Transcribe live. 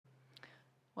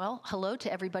Well, hello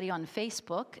to everybody on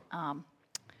Facebook.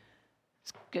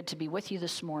 It's good to be with you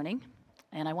this morning,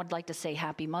 and I would like to say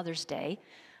Happy Mother's Day.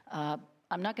 I'm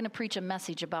not going to preach a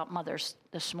message about mothers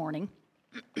this morning.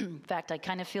 In fact, I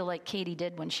kind of feel like Katie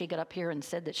did when she got up here and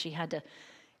said that she had to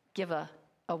give a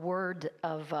word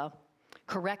of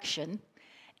correction.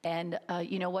 And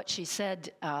you know what she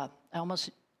said? I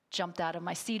almost jumped out of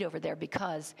my seat over there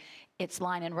because it's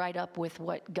lining right up with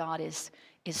what God is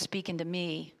speaking to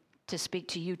me to speak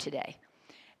to you today.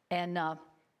 And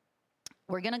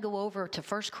we're going to go over to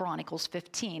 1 Chronicles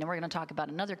 15, and we're going to talk about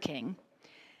another king,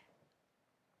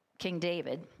 King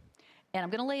David. And I'm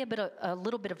going to lay a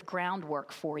little bit of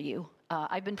groundwork for you.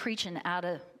 I've been preaching out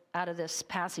of this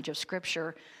passage of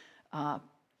Scripture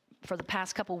for the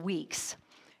past couple weeks.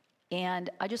 And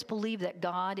I just believe that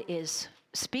God is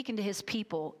speaking to his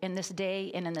people in this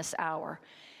day and in this hour.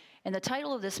 And the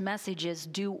title of this message is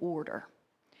Due Order.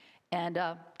 And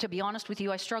to be honest with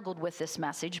you, I struggled with this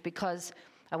message because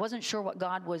I wasn't sure what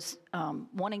God was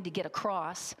wanting to get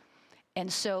across. And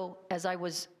so as I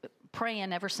was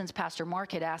praying ever since Pastor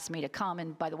Mark had asked me to come,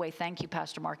 and by the way, thank you,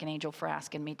 Pastor Mark and Angel, for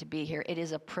asking me to be here. It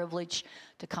is a privilege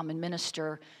to come and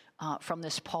minister from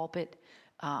this pulpit.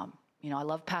 I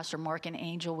love Pastor Mark and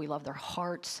Angel. We love their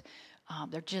hearts.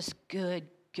 They're just good,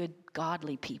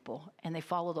 godly people, and they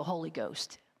follow the Holy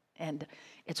Ghost. And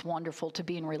it's wonderful to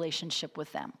be in relationship with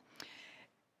them.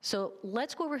 So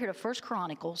let's go over here to 1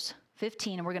 Chronicles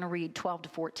 15, and we're going to read 12 to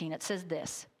 14. It says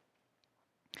this,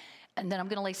 and then I'm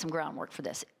going to lay some groundwork for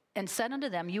this. And said unto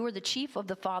them, you are the chief of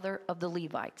the father of the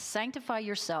Levites. Sanctify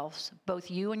yourselves,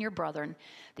 both you and your brethren,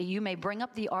 that you may bring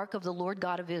up the ark of the Lord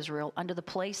God of Israel unto the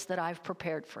place that I've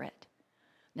prepared for it.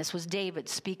 And this was David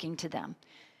speaking to them.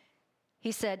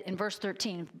 He said in verse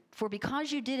 13, for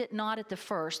because you did it not at the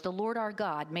first, the Lord our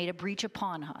God made a breach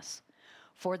upon us.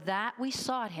 For that we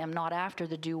sought him not after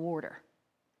the due order.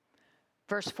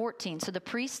 Verse 14, so the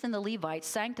priests and the Levites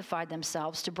sanctified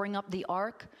themselves to bring up the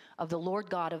ark of the Lord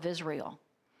God of Israel.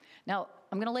 Now,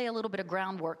 I'm going to lay a little bit of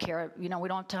groundwork here. We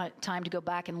don't have time to go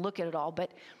back and look at it all,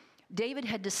 but David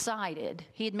had decided,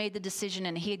 he had made the decision,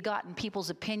 and he had gotten people's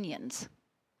opinions.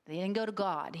 He didn't go to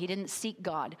God. He didn't seek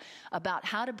God about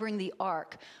how to bring the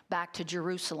ark back to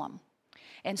Jerusalem.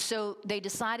 And so they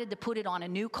decided to put it on a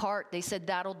new cart. They said,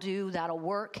 that'll do, that'll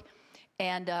work.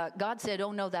 And God said,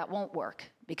 oh, no, that won't work,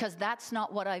 because that's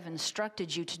not what I've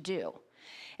instructed you to do.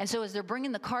 And so as they're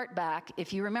bringing the cart back,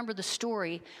 if you remember the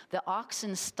story, the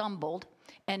oxen stumbled,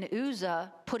 and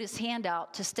Uzzah put his hand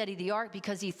out to steady the ark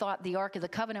because he thought the Ark of the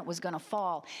Covenant was going to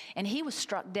fall, and he was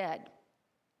struck dead.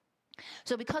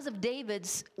 So because of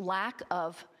David's lack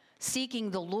of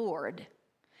seeking the Lord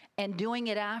and doing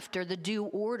it after the due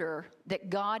order that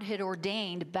God had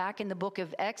ordained back in the book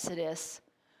of Exodus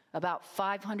about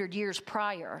 500 years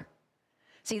prior.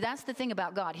 See, that's the thing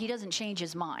about God. He doesn't change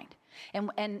his mind.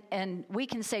 And we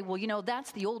can say, well,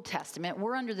 that's the Old Testament.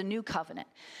 We're under the New Covenant.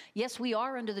 Yes, we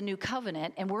are under the New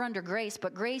Covenant, and we're under grace,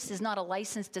 but grace is not a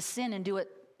license to sin and do it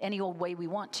any old way we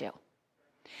want to.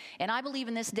 And I believe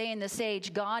in this day and this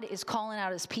age, God is calling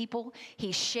out his people.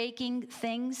 He's shaking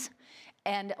things.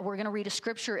 And we're going to read a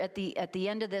scripture at the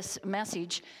end of this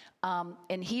message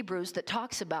in Hebrews that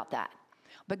talks about that.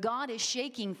 But God is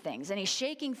shaking things, and he's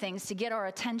shaking things to get our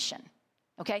attention.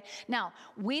 Okay? Now,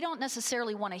 we don't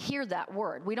necessarily want to hear that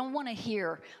word. We don't want to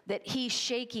hear that he's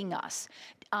shaking us.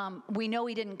 We know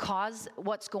he didn't cause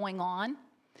what's going on,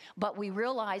 but we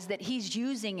realize that he's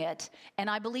using it, and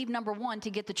I believe, number one,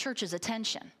 to get the church's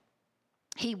attention.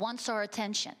 He wants our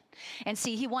attention. And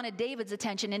see, he wanted David's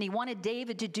attention, and he wanted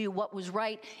David to do what was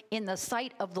right in the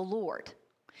sight of the Lord.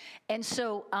 And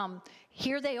so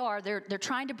here they are, they're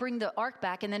trying to bring the ark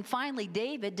back, and then finally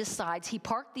David decides, he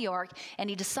parked the ark, and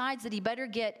he decides that he better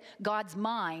get God's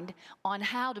mind on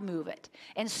how to move it.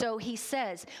 And so he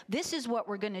says, this is what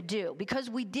we're going to do. Because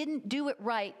we didn't do it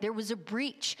right, there was a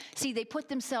breach. See, they put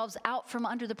themselves out from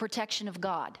under the protection of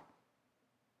God.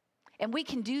 And we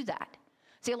can do that.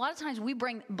 See, a lot of times we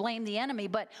blame the enemy,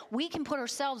 but we can put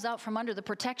ourselves out from under the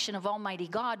protection of Almighty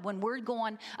God when we're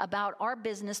going about our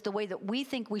business the way that we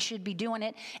think we should be doing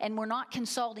it, and we're not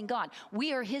consulting God.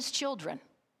 We are his children,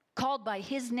 called by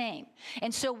his name.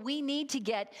 And so we need to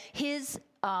get his,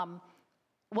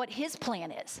 what his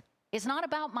plan is. It's not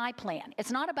about my plan.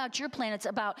 It's not about your plan. It's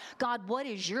about, God, what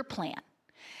is your plan?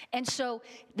 And so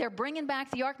they're bringing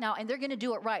back the ark now, and they're going to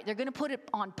do it right. They're going to put it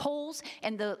on poles,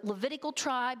 and the Levitical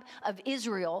tribe of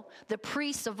Israel, the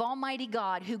priests of Almighty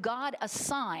God, who God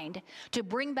assigned to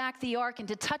bring back the ark and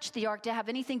to touch the ark, to have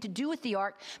anything to do with the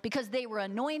ark, because they were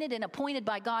anointed and appointed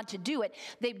by God to do it,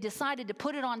 they've decided to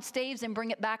put it on staves and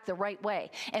bring it back the right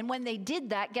way. And when they did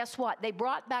that, guess what? They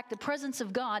brought back the presence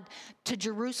of God to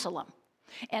Jerusalem.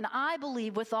 And I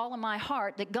believe with all of my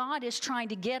heart that God is trying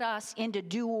to get us into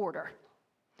due order.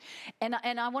 And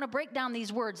I want to break down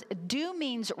these words. Due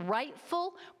means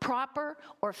rightful, proper,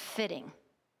 or fitting.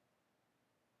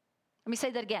 Let me say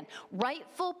that again.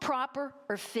 Rightful, proper,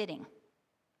 or fitting.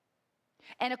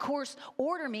 And of course,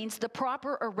 order means the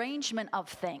proper arrangement of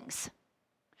things.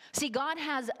 See, God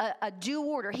has a due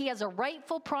order. He has a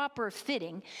rightful, proper,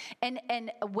 fitting,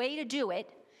 and a way to do it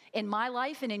in my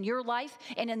life and in your life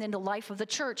and in the life of the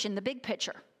church in the big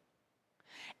picture.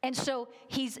 And so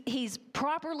he's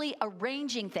properly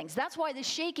arranging things. That's why the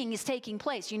shaking is taking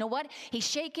place. You know what? He's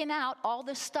shaking out all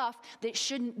the stuff that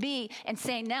shouldn't be and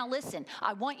saying, now listen,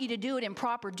 I want you to do it in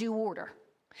proper due order.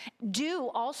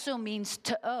 Due also means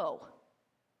to owe.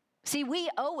 See, we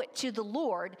owe it to the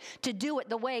Lord to do it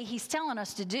the way he's telling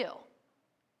us to do.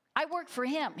 I work for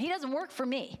him. He doesn't work for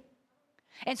me.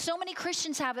 And so many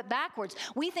Christians have it backwards.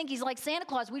 We think he's like Santa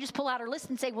Claus. We just pull out our list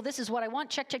and say, well, this is what I want.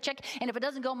 Check, check, check. And if it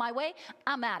doesn't go my way,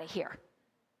 I'm out of here.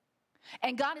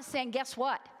 And God is saying, guess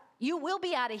what? You will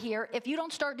be out of here if you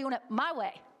don't start doing it my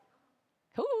way.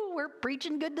 Ooh, we're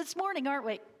preaching good this morning, aren't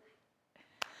we?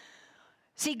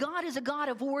 See, God is a God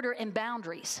of order and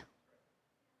boundaries.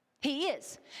 He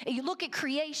is. And you look at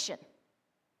creation.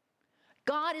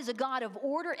 God is a God of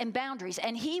order and boundaries,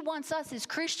 and he wants us as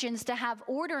Christians to have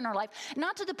order in our life,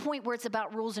 not to the point where it's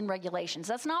about rules and regulations.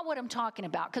 That's not what I'm talking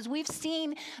about, because we've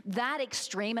seen that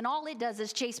extreme, and all it does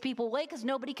is chase people away because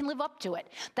nobody can live up to it.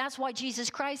 That's why Jesus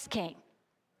Christ came.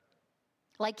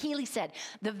 Like Keeley said,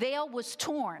 the veil was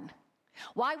torn.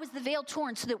 Why was the veil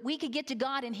torn? So that we could get to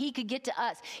God and he could get to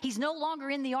us. He's no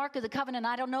longer in the Ark of the Covenant.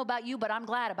 I don't know about you, but I'm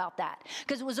glad about that,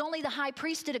 because it was only the high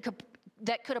priest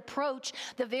that could approach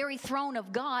the very throne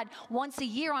of God once a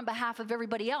year on behalf of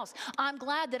everybody else. I'm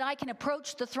glad that I can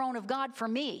approach the throne of God for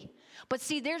me. But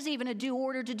see, there's even a due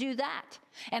order to do that.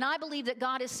 And I believe that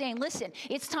God is saying, listen,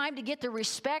 it's time to get the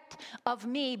respect of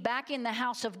me back in the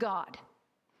house of God.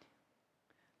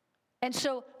 And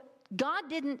so God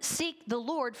didn't seek the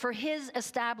Lord for his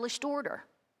established order.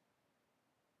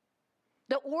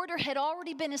 The order had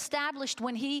already been established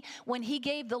when he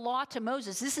gave the law to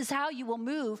Moses. This is how you will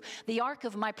move the ark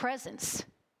of my presence.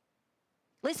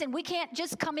 Listen, we can't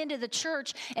just come into the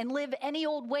church and live any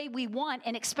old way we want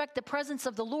and expect the presence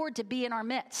of the Lord to be in our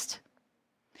midst.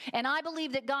 And I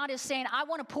believe that God is saying, I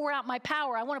want to pour out my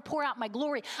power. I want to pour out my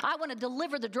glory. I want to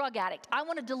deliver the drug addict. I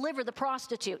want to deliver the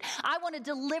prostitute. I want to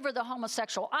deliver the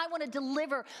homosexual. I want to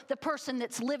deliver the person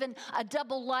that's living a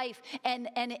double life and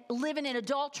living in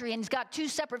adultery and has got two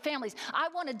separate families. I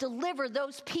want to deliver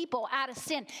those people out of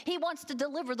sin. He wants to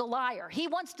deliver the liar. He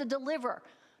wants to deliver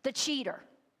the cheater,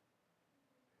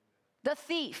 the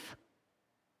thief.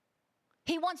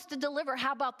 He wants to deliver,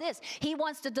 how about this? He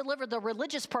wants to deliver the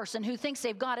religious person who thinks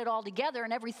they've got it all together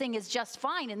and everything is just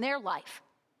fine in their life.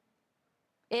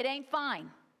 It ain't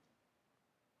fine.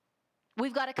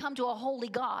 We've got to come to a holy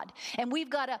God, and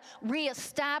we've got to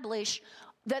reestablish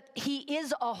that he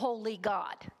is a holy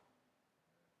God.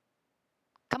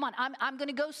 Come on, I'm going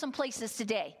to go some places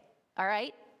today, all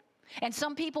right? And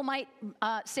some people might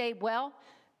say, well,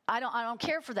 I don't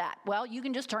care for that. Well, you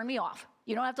can just turn me off.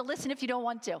 You don't have to listen if you don't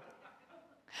want to.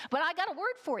 But I got a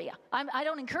word for you. I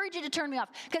don't encourage you to turn me off.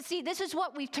 Because, see, this is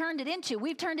what we've turned it into.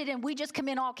 We've turned it in. We just come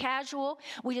in all casual.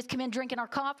 We just come in drinking our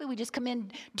coffee. We just come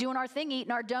in doing our thing,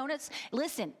 eating our donuts.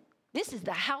 Listen, this is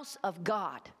the house of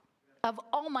God, of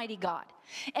Almighty God.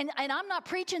 And I'm not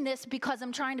preaching this because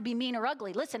I'm trying to be mean or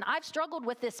ugly. Listen, I've struggled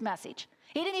with this message.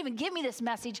 He didn't even give me this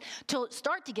message to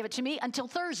start to give it to me until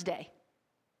Thursday.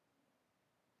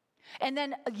 And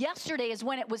then yesterday is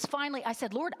when it was finally, I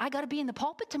said, Lord, I got to be in the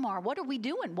pulpit tomorrow. What are we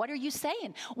doing? What are you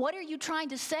saying? What are you trying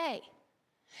to say?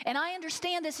 And I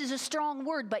understand this is a strong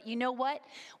word, but you know what?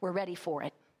 We're ready for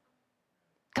it.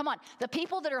 Come on. The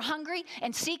people that are hungry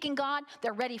and seeking God,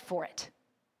 they're ready for it.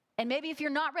 And maybe if you're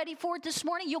not ready for it this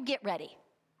morning, you'll get ready.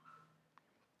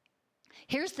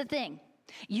 Here's the thing.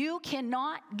 You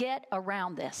cannot get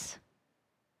around this.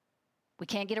 We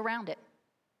can't get around it.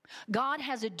 God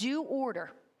has a due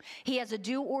order. He has a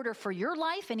due order for your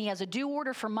life, and he has a due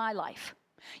order for my life.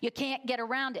 You can't get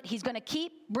around it. He's going to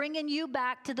keep bringing you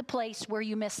back to the place where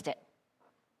you missed it.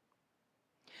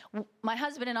 My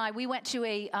husband and I, we went to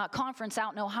a conference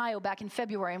out in Ohio back in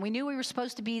February, and we knew we were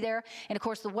supposed to be there. And of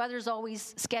course, the weather's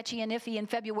always sketchy and iffy in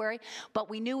February, but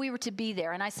we knew we were to be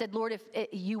there. And I said, Lord, if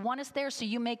you want us there, so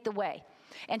you make the way.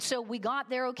 And so we got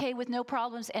there okay with no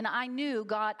problems. And I knew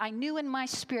in my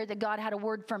spirit that God had a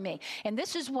word for me. And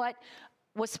this is what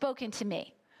was spoken to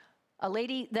me. A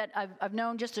lady that I've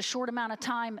known just a short amount of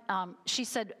time, she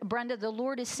said, Brenda, the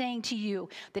Lord is saying to you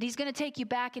that he's going to take you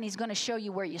back and he's going to show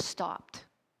you where you stopped.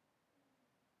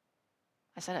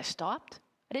 I said, I stopped?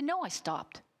 I didn't know I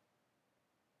stopped.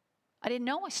 I didn't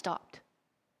know I stopped.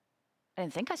 I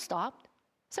didn't think I stopped. I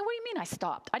said, what do you mean I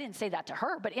stopped? I didn't say that to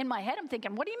her, but in my head I'm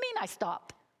thinking, what do you mean I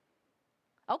stopped?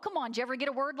 Oh, come on, did you ever get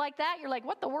a word like that? You're like,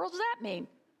 what the world does that mean?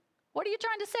 What are you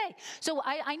trying to say? So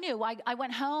I knew. I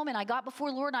went home and I got before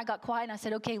the Lord and I got quiet and I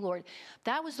said, okay, Lord,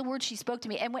 that was the word she spoke to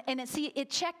me. And it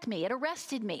checked me. It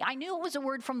arrested me. I knew it was a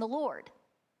word from the Lord.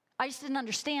 I just didn't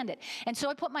understand it. And so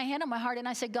I put my hand on my heart and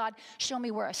I said, God, show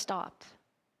me where I stopped.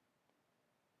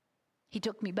 He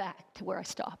took me back to where I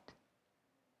stopped.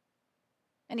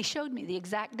 And he showed me the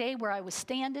exact day where I was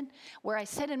standing, where I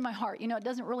said in my heart, it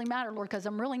doesn't really matter, Lord, because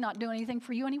I'm really not doing anything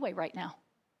for you anyway right now.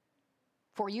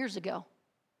 4 years ago.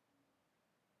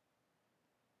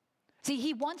 See,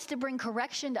 he wants to bring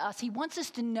correction to us. He wants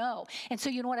us to know. And so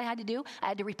you know what I had to do? I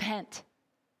had to repent.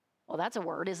 Well, that's a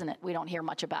word, isn't it? We don't hear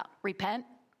much about. Repent?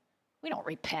 We don't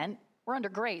repent. We're under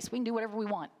grace. We can do whatever we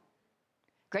want.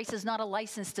 Grace is not a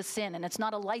license to sin, and it's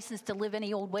not a license to live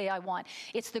any old way I want.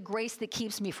 It's the grace that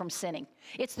keeps me from sinning.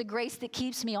 It's the grace that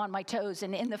keeps me on my toes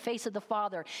and in the face of the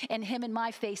Father and him in my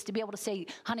face to be able to say,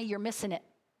 honey, you're missing it.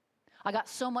 I got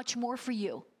so much more for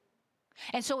you.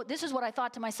 And so this is what I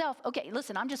thought to myself. Okay,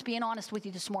 listen, I'm just being honest with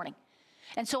you this morning.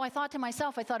 And so I thought to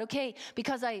myself, okay,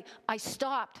 because I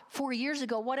stopped 4 years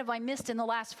ago, what have I missed in the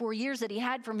last 4 years that he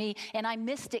had for me? And I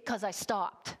missed it because I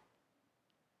stopped.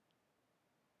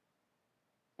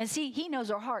 And see, he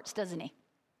knows our hearts, doesn't he?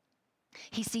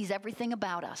 He sees everything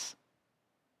about us.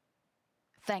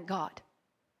 Thank God.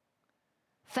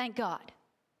 Thank God.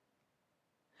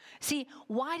 See,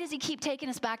 why does he keep taking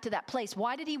us back to that place?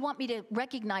 Why did he want me to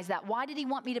recognize that? Why did he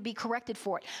want me to be corrected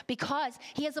for it? Because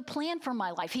he has a plan for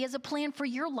my life. He has a plan for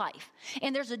your life.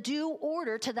 And there's a due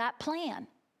order to that plan.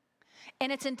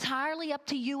 And it's entirely up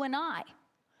to you and I.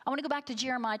 I want to go back to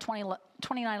Jeremiah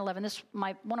 29:11. This is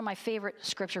one of my favorite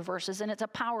scripture verses, and it's a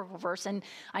powerful verse. And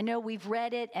I know we've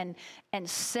read it and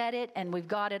said it, and we've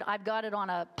got it. I've got it on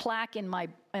a plaque in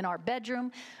our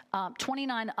bedroom.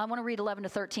 29. I want to read 11 to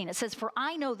 13. It says, "For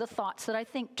I know the thoughts that I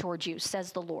think towards you,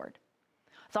 says the Lord,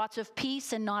 thoughts of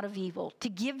peace and not of evil, to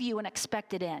give you an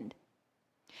expected end."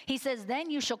 He says, "Then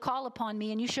you shall call upon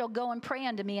me, and you shall go and pray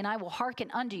unto me, and I will hearken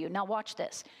unto you." Now watch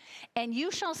this. "And you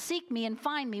shall seek me and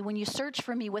find me when you search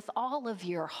for me with all of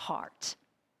your heart." So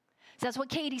that's what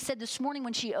Katie said this morning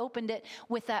when she opened it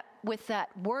with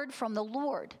that word from the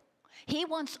Lord. He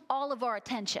wants all of our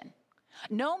attention.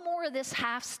 No more of this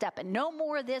half-stepping. No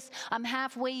more of this, I'm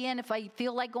halfway in. If I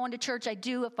feel like going to church, I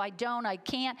do. If I don't, I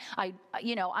can't.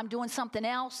 I'm doing something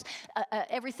else.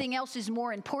 Everything else is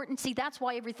more important. See, that's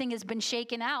why everything has been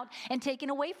shaken out and taken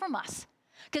away from us.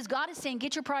 Because God is saying,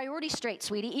 get your priorities straight,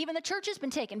 sweetie. Even the church has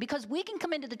been taken because we can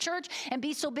come into the church and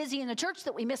be so busy in the church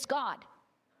that we miss God.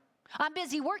 I'm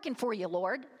busy working for you,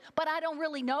 Lord, but I don't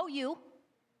really know you.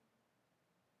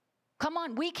 Come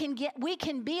on, we can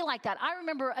be like that. I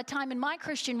remember a time in my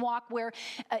Christian walk where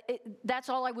that's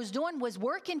all I was doing was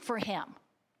working for him.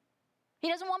 He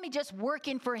doesn't want me just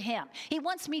working for him. He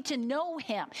wants me to know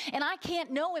him. And I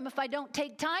can't know him if I don't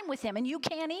take time with him, and you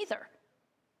can't either.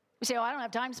 We say, I don't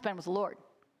have time to spend with the Lord.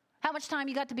 How much time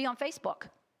you got to be on Facebook?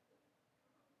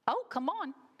 Oh, come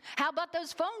on. How about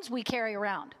those phones we carry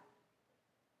around?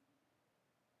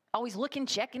 Always looking,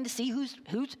 checking to see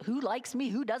who likes me,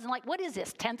 who doesn't like. What is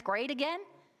this, 10th grade again?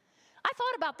 I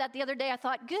thought about that the other day. I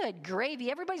thought, good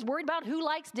gravy. Everybody's worried about who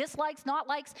likes, dislikes, not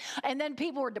likes. And then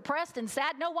people were depressed and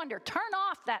sad. No wonder. Turn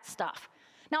off that stuff.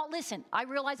 Now, listen, I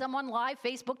realize I'm on live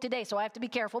Facebook today, so I have to be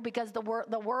careful because the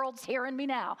world's hearing me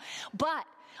now. But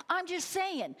I'm just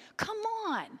saying, come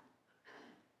on.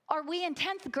 Are we in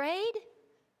 10th grade?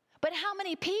 But how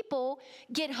many people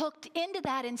get hooked into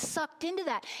that and sucked into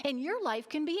that? And your life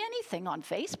can be anything on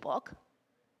Facebook,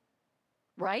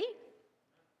 right?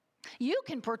 You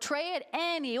can portray it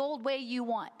any old way you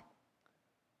want.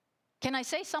 Can I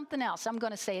say something else? I'm going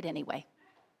to say it anyway.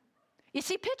 You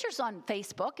see pictures on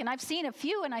Facebook, and I've seen a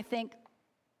few, and I think,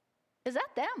 is that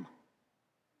them?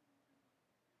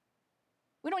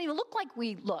 We don't even look like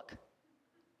we look.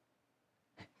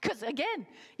 Because, again,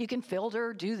 you can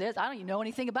filter, do this. I don't even know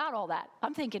anything about all that.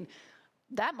 I'm thinking,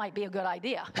 that might be a good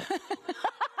idea.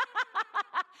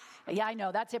 Yeah, I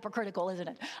know. That's hypocritical, isn't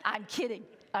it? I'm kidding.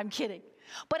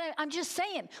 But I'm just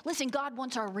saying, listen, God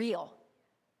wants our real.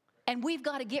 And we've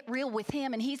got to get real with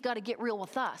him, and he's got to get real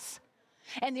with us.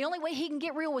 And the only way he can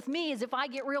get real with me is if I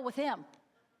get real with him.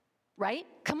 Right?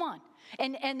 Come on.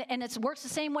 And it works the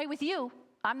same way with you.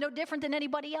 I'm no different than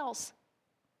anybody else.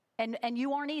 And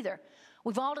you aren't either.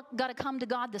 We've all got to come to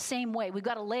God the same way. We've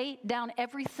got to lay down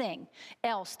everything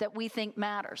else that we think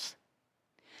matters.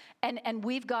 And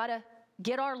we've got to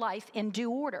get our life in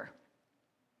due order.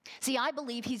 See, I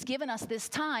believe he's given us this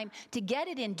time to get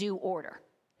it in due order.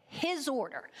 His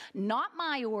order. Not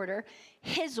my order,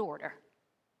 his order.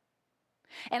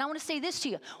 And I want to say this to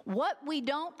you. What we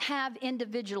don't have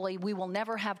individually, we will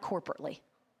never have corporately.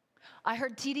 I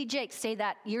heard T.D. Jakes say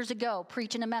that years ago,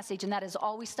 preaching a message, and that has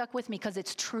always stuck with me because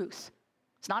it's truth.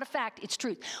 It's not a fact, it's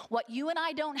truth. What you and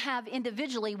I don't have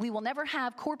individually, we will never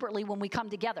have corporately when we come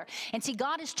together. And see,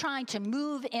 God is trying to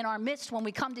move in our midst when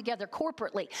we come together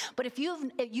corporately. But if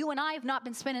you and I have not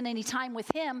been spending any time with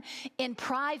him in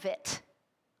private,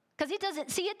 because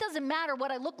it doesn't matter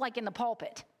what I look like in the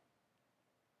pulpit.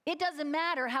 It doesn't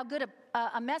matter how good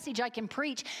a message I can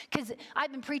preach, because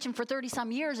I've been preaching for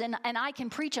 30-some years, and I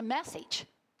can preach a message.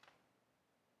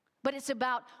 But it's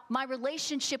about my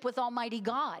relationship with Almighty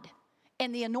God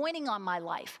and the anointing on my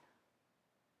life.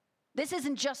 This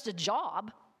isn't just a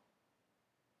job.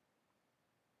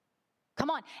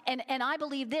 Come on. And I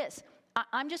believe this.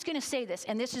 I'm just going to say this,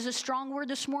 and this is a strong word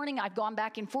this morning. I've gone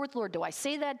back and forth. Lord, do I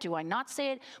say that? Do I not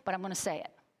say it? But I'm going to say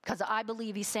it, because I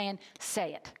believe he's saying,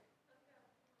 say it.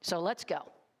 So let's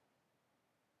go.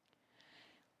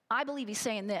 I believe he's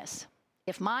saying this.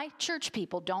 If my church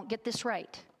people don't get this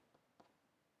right,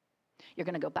 you're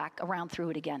going to go back around through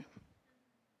it again.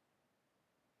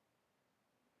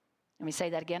 Let me say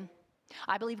that again.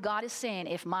 I believe God is saying,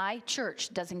 if my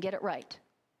church doesn't get it right,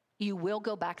 you will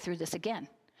go back through this again.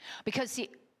 Because, see,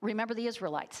 remember the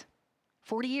Israelites.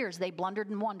 40 years they blundered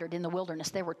and wandered in the wilderness.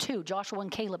 There were two, Joshua and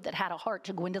Caleb, that had a heart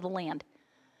to go into the land.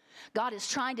 God is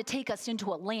trying to take us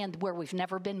into a land where we've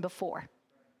never been before.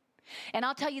 And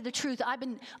I'll tell you the truth.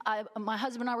 My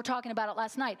husband and I were talking about it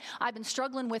last night. I've been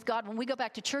struggling with God. When we go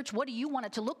back to church, what do you want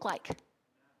it to look like?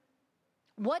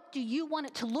 What do you want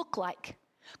it to look like?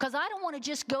 Because I don't want to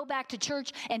just go back to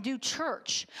church and do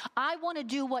church. I want to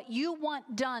do what you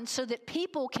want done so that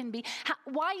people can be.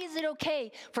 Why is it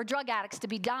okay for drug addicts to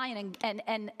be dying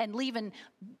and leaving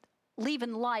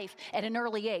life at an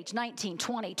early age, 19,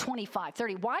 20, 25,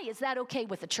 30? Why is that okay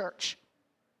with the church?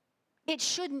 It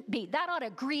shouldn't be. That ought to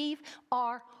grieve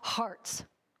our hearts.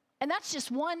 And that's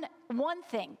just one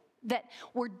thing that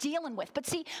we're dealing with. But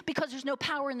see, because there's no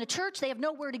power in the church, they have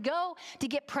nowhere to go to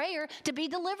get prayer to be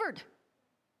delivered.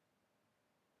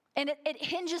 And it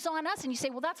hinges on us. And you say,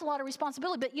 well, that's a lot of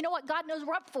responsibility. But you know what? God knows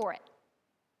we're up for it.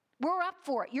 We're up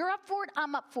for it. You're up for it.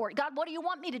 I'm up for it. God, what do you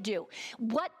want me to do?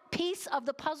 What piece of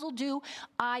the puzzle do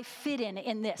I fit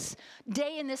in this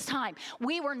day, in this time?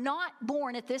 We were not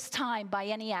born at this time by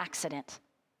any accident.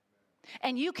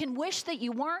 And you can wish that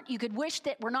you weren't. You could wish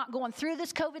that we're not going through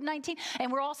this COVID-19.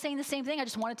 And we're all saying the same thing. I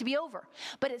just want it to be over.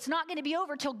 But it's not going to be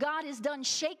over till God is done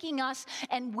shaking us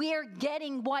and we're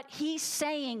getting what he's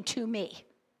saying to me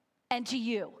and to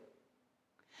you.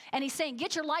 And he's saying,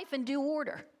 get your life in due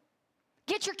order.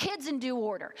 Get your kids in due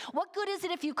order. What good is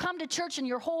it if you come to church and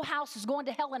your whole house is going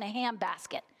to hell in a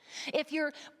handbasket? If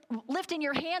you're lifting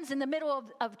your hands in the middle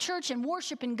of church and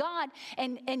worshiping God,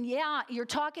 and yeah, you're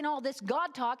talking all this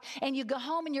God talk, and you go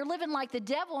home and you're living like the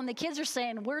devil, and the kids are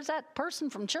saying, where's that person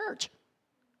from church?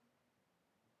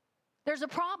 There's a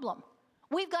problem.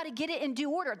 We've got to get it in due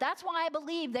order. That's why I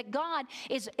believe that God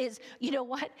is you know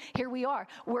what? Here we are.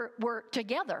 We're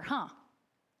together, huh?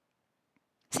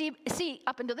 See,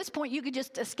 up until this point, you could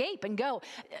just escape and go.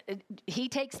 He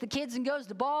takes the kids and goes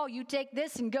to ball. You take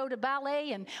this and go to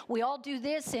ballet, and we all do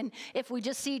this. And if we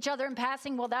just see each other in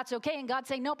passing, well, that's okay. And God's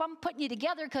saying, nope, I'm putting you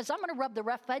together because I'm going to rub the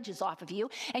rough edges off of you.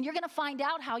 And you're going to find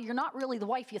out how you're not really the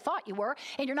wife you thought you were,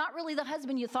 and you're not really the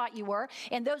husband you thought you were.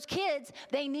 And those kids,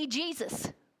 they need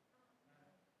Jesus.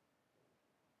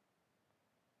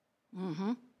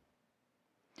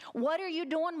 What are you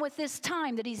doing with this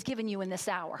time that he's given you in this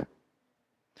hour?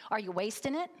 Are you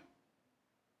wasting it?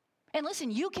 And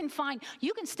listen, you can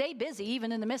stay busy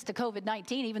even in the midst of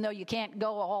COVID-19, even though you can't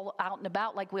go all out and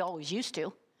about like we always used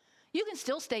to. You can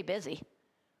still stay busy.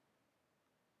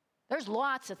 There's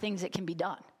lots of things that can be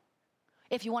done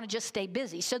if you want to just stay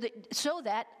busy. So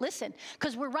that listen,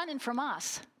 because we're running from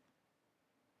us.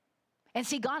 And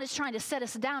see, God is trying to set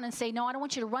us down and say, no, I don't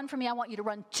want you to run from me. I want you to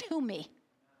run to me.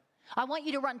 I want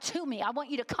you to run to me. I want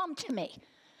you to come to me.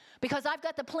 Because I've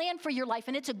got the plan for your life,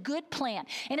 and it's a good plan,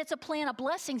 and it's a plan of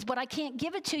blessings, but I can't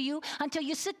give it to you until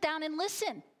you sit down and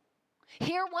listen.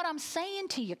 Hear what I'm saying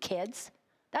to you, kids.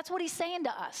 That's what he's saying to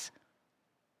us.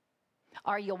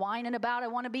 Are you whining about, I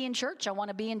want to be in church, I want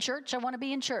to be in church, I want to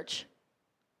be in church?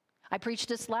 I preached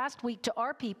this last week to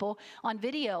our people on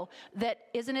video that,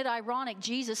 isn't it ironic,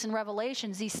 Jesus in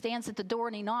Revelations, he stands at the door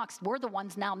and he knocks. We're the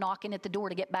ones now knocking at the door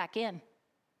to get back in.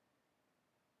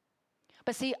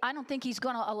 But see, I don't think he's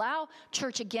going to allow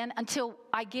church again until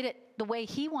I get it the way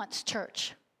he wants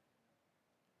church.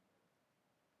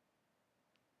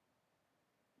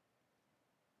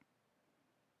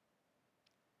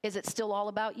 Is it still all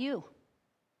about you?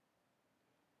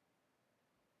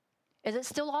 Is it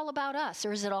still all about us,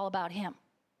 or is it all about him?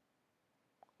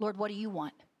 Lord, what do you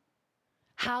want?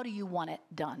 How do you want it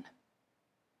done?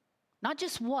 Not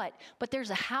just what, but there's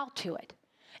a how to it.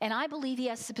 And I believe he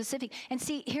has specific. And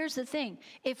see, here's the thing.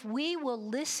 If we will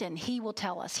listen, he will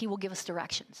tell us. He will give us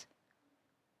directions.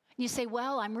 You say,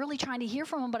 well, I'm really trying to hear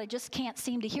from him, but I just can't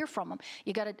seem to hear from him.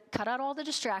 You got to cut out all the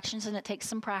distractions, and it takes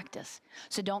some practice.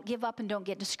 So don't give up and don't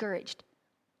get discouraged.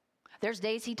 There's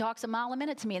days he talks a mile a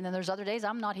minute to me, and then there's other days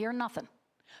I'm not hearing nothing.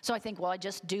 So I think, well, I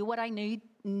just do what I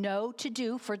know to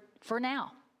do for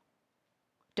now.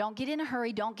 Don't get in a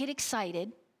hurry. Don't get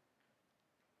excited.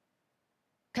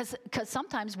 Because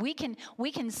sometimes we can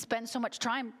spend so much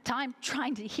time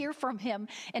trying to hear from him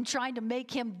and trying to make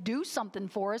him do something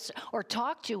for us or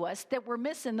talk to us that we're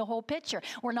missing the whole picture.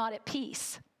 We're not at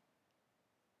peace.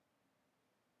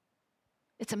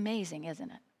 It's amazing,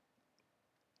 isn't it?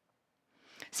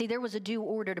 See, there was a due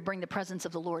order to bring the presence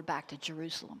of the Lord back to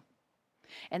Jerusalem.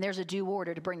 And there's a due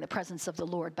order to bring the presence of the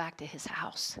Lord back to his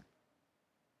house.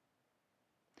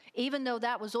 Even though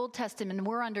that was Old Testament and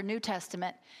we're under New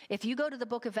Testament, if you go to the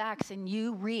book of Acts and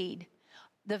you read,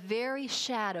 the very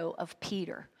shadow of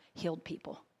Peter healed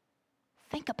people.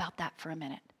 Think about that for a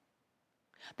minute.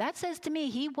 That says to me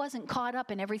he wasn't caught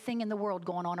up in everything in the world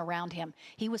going on around him.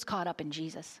 He was caught up in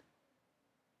Jesus.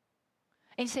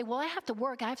 And you say, well, I have to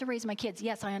work. I have to raise my kids.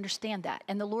 Yes, I understand that.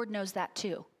 And the Lord knows that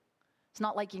too. It's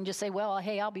not like you can just say, well,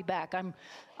 hey, I'll be back. I'm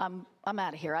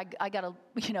out of here. I gotta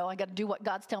do what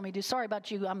God's telling me to do. Sorry about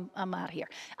you. I'm out of here.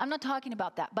 I'm not talking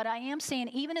about that. But I am saying,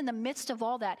 even in the midst of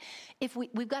all that, if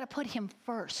we've got to put him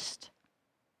first.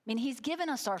 I mean, he's given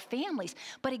us our families.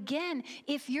 But again,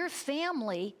 if your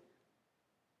family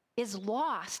is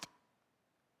lost,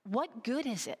 what good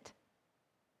is it?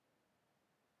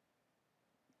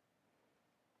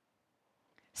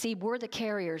 See, we're the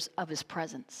carriers of his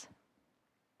presence.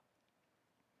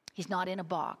 He's not in a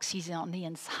box. He's on the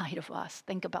inside of us.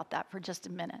 Think about that for just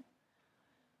a minute.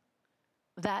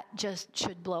 That just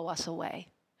should blow us away.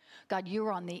 God,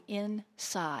 you're on the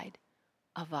inside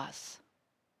of us.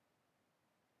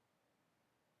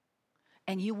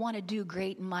 And you want to do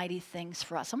great and mighty things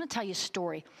for us. I'm going to tell you a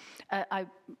story.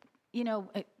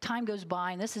 Time goes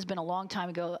by, and this has been a long time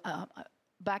ago,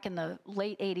 back in the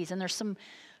late 80s, and there's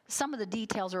some of the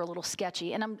details are a little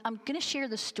sketchy. And I'm going to share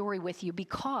this story with you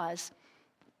because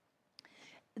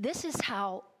this is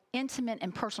how intimate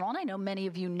and personal, and I know many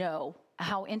of you know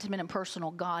how intimate and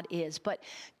personal God is, but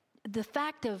the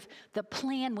fact of the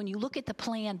plan, when you look at the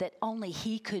plan that only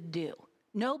he could do,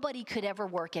 nobody could ever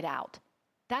work it out.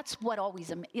 That's what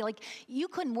always, like, you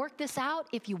couldn't work this out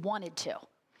if you wanted to.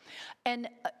 And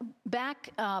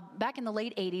back in the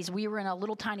late 80s, we were in a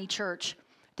little tiny church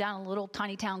down in a little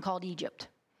tiny town called Egypt.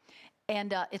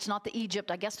 And it's not the Egypt,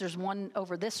 I guess there's one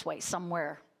over this way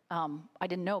somewhere. I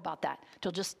didn't know about that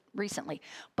till just recently.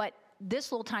 But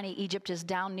this little tiny Egypt is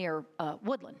down near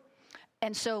Woodland.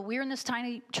 And so we're in this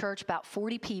tiny church, about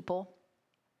 40 people,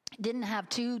 didn't have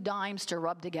 2 dimes to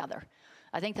rub together.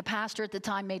 I think the pastor at the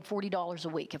time made $40 a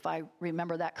week, if I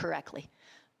remember that correctly.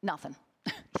 Nothing,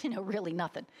 really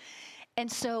nothing.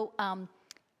 And so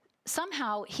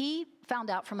somehow he found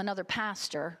out from another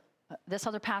pastor, this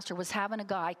other pastor was having a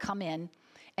guy come in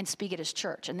and speak at his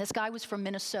church. And this guy was from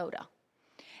Minnesota.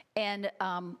 And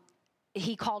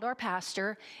he called our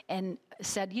pastor and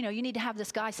said, you need to have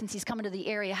this guy, since he's coming to the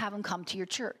area, have him come to your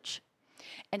church.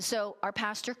 And so our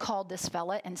pastor called this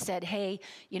fella and said, hey,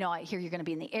 I hear you're going to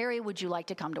be in the area. Would you like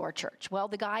to come to our church? Well,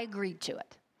 the guy agreed to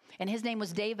it. And his name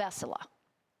was Dave Essela.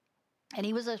 And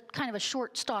he was a kind of a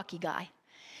short, stocky guy.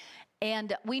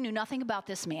 And we knew nothing about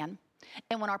this man.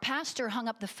 And when our pastor hung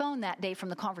up the phone that day from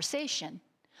the conversation,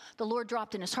 the Lord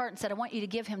dropped in his heart and said, I want you to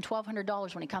give him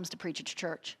 $1,200 when he comes to preach at your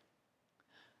church.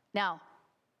 Now,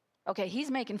 okay,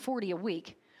 he's making $40 a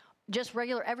week. Just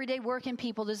regular, everyday working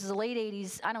people. This is the late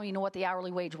 80s. I don't even know what the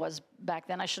hourly wage was back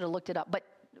then. I should have looked it up, but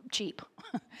cheap.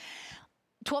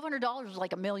 $1,200 was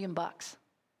like $1 million.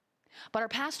 But our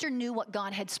pastor knew what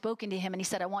God had spoken to him, and he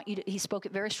said, he spoke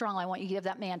it very strongly, I want you to give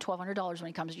that man $1,200 when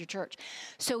he comes to your church.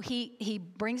 So he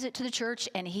brings it to the church,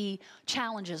 and he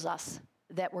challenges us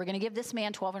that we're going to give this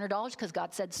man $1,200 because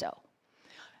God said so.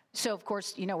 So, of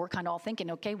course, we're kind of all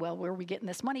thinking, okay, well, where are we getting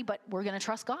this money? But we're going to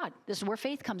trust God. This is where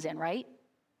faith comes in, right?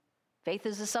 Faith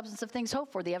is the substance of things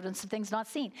hoped for, the evidence of things not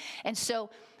seen. And so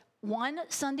one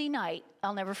Sunday night,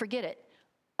 I'll never forget it,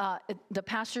 the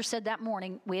pastor said that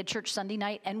morning, we had church Sunday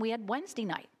night and we had Wednesday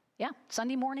night. Yeah,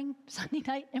 Sunday morning, Sunday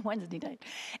night, and Wednesday night.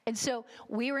 And so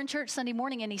we were in church Sunday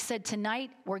morning, and he said,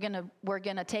 tonight we're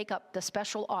gonna take up the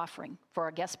special offering for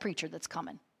our guest preacher that's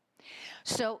coming.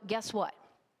 So guess what?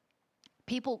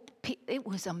 It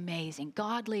was amazing.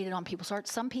 God laid it on people's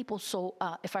hearts. Some people sold,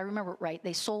 if I remember right,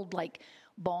 they sold like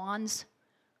bonds,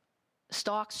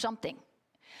 stocks, something.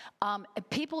 And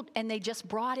they just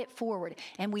brought it forward.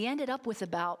 And we ended up with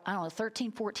about,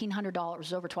 $1,300,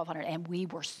 $1,400, over $1,200. And we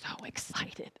were so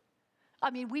excited. I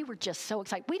mean, we were just so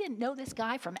excited. We didn't know this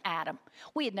guy from Adam.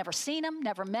 We had never seen him,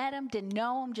 never met him, didn't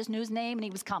know him, just knew his name, and he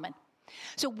was coming.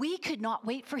 So we could not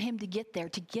wait for him to get there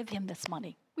to give him this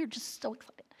money. We were just so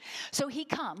excited. So he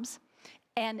comes,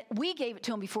 and we gave it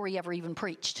to him before he ever even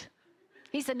preached.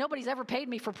 He said, nobody's ever paid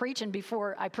me for preaching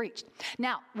before I preached.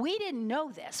 Now, we didn't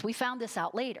know this. We found this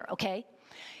out later, okay?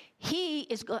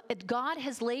 God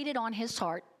has laid it on his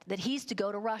heart that he's to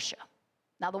go to Russia.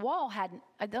 Now,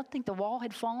 I don't think the wall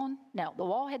had fallen. No, the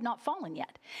wall had not fallen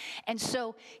yet. And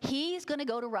so he's going to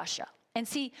go to Russia. And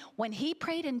see, when he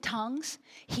prayed in tongues,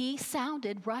 he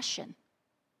sounded Russian.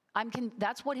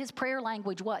 That's what his prayer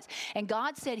language was. And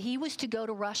God said he was to go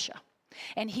to Russia.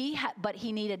 And but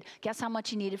he needed, guess how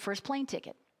much he needed for his plane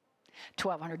ticket?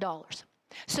 $1,200.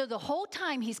 So the whole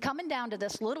time he's coming down to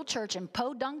this little church in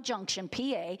Podunk Junction,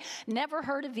 PA, never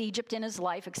heard of Egypt in his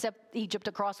life except Egypt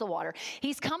across the water.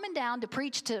 He's coming down to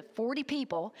preach to 40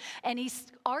 people, and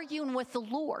he's arguing with the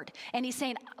Lord. And he's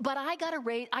saying, but I got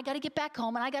to get back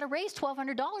home, and I got to raise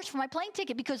 $1,200 for my plane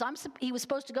ticket because he was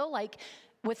supposed to go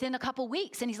within a couple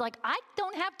weeks. And he's like, I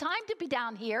don't have time to be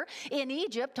down here in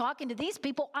Egypt talking to these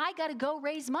people. I got to go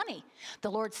raise money. The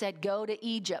Lord said, go to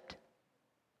Egypt.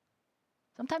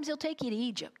 Sometimes he'll take you to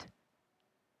Egypt.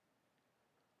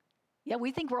 Yeah,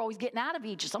 we think we're always getting out of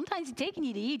Egypt. Sometimes he's taking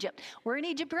you to Egypt. We're in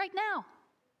Egypt right now.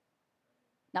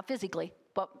 Not physically,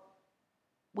 but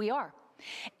we are.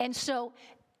 And so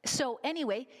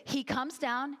anyway, he comes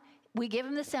down. We give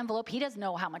him this envelope. He doesn't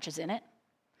know how much is in it.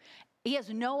 He has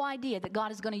no idea that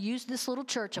God is going to use this little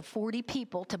church of 40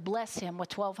 people to bless him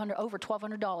with over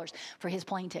 $1,200 for his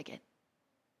plane ticket.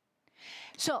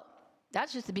 So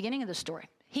that's just the beginning of the story.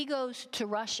 He goes to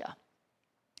Russia.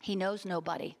 He knows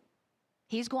nobody.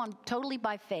 He's gone totally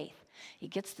by faith. He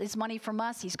gets his money from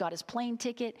us. He's got his plane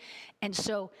ticket. And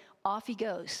so off he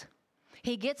goes.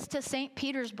 He gets to St.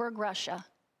 Petersburg, Russia.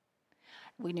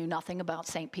 We knew nothing about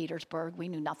St. Petersburg. We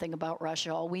knew nothing about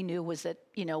Russia. All we knew was that,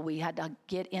 we had to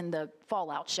get in the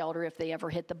fallout shelter if they ever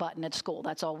hit the button at school.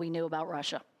 That's all we knew about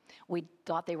Russia. We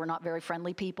thought they were not very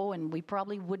friendly people, and we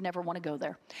probably would never want to go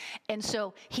there. And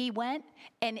so he went,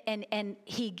 and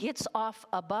he gets off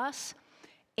a bus,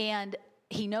 and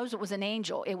he knows it was an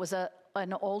angel. It was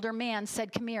an older man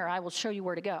said, come here, I will show you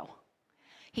where to go.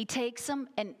 He takes him,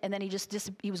 and then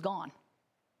he was gone.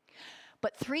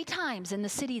 But 3 times in the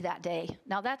city that day,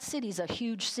 now that city's a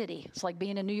huge city. It's like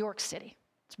being in New York City.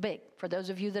 It's big. For those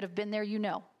of you that have been there,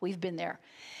 we've been there.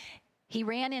 He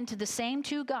ran into the same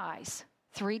 2 guys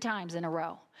 3 times in a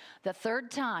row. The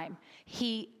 3rd time,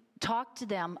 he talked to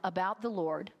them about the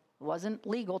Lord. It wasn't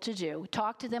legal to do.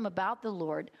 Talked to them about the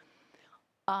Lord.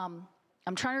 I'm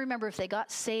trying to remember if they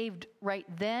got saved right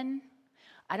then.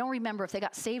 I don't remember if they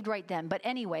got saved right then. But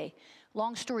anyway,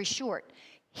 long story short,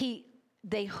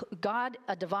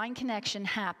 a divine connection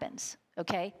happens,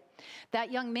 okay?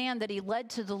 That young man that he led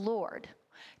to the Lord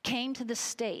came to the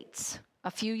States a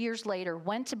few years later,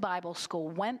 went to Bible school,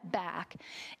 went back,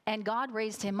 and God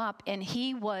raised him up, and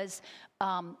he was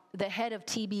the head of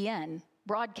TBN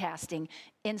broadcasting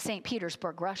in St.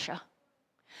 Petersburg, Russia.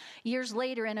 Years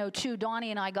later, in 2002,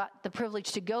 Donnie and I got the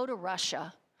privilege to go to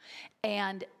Russia,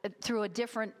 and through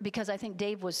because I think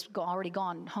Dave was already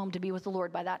gone home to be with the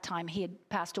Lord by that time. He had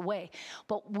passed away.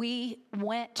 But we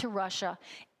went to Russia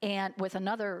and with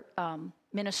another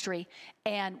ministry,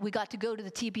 and we got to go to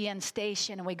the TBN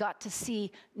station, and we got to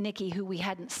see Nicky, who we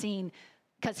hadn't seen,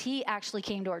 because he actually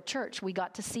came to our church. We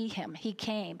got to see him. He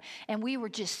came, and we were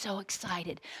just so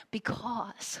excited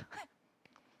because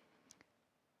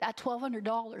that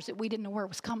 $1,200 that we didn't know where it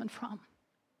was coming from.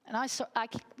 And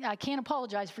I can't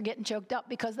apologize for getting choked up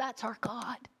because that's our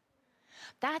God.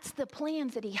 That's the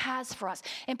plans that he has for us.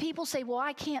 And people say, well,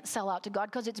 I can't sell out to God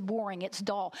because it's boring, it's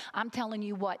dull. I'm telling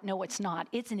you what, no, it's not.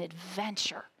 It's an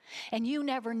adventure. And you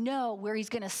never know where he's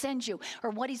going to send you or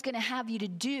what he's going to have you to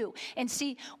do. And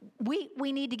see,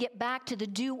 we need to get back to the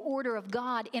due order of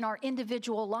God in our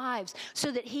individual lives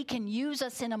so that he can use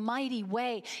us in a mighty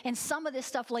way. And some of this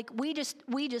stuff, like we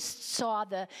just saw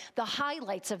the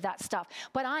highlights of that stuff.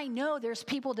 But I know there's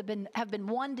people that have been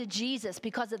won to Jesus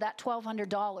because of that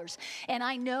 $1,200. And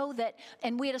I know that,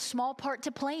 and we had a small part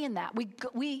to play in that.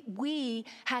 We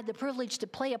had the privilege to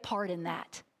play a part in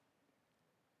that.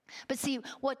 But see,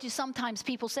 what do sometimes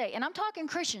people say? And I'm talking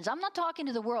Christians. I'm not talking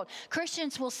to the world.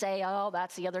 Christians will say, oh,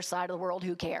 that's the other side of the world.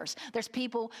 Who cares? There's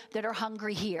people that are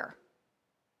hungry here.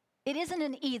 It isn't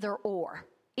an either or.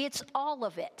 It's all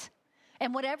of it.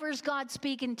 And whatever is God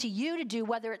speaking to you to do,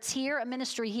 whether it's here, a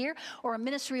ministry here, or a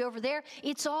ministry over there,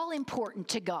 it's all important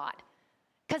to God.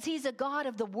 Because he's a God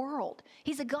of the world.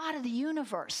 He's a God of the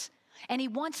universe. And he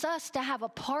wants us to have a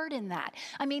part in that.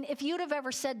 I mean, if you'd have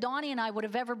ever said Donnie and I would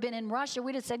have ever been in Russia,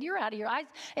 we'd have said, you're out of here.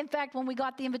 In fact, when we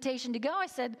got the invitation to go, I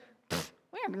said,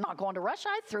 we're not going to Russia.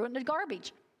 I threw it in the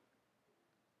garbage.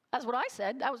 That's what I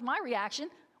said. That was my reaction.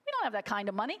 We don't have that kind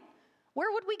of money.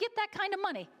 Where would we get that kind of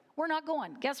money? We're not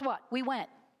going. Guess what? We went.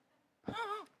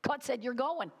 God said, you're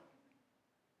going.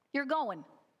 You're going.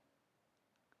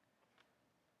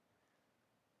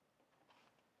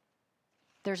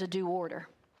 There's a due order.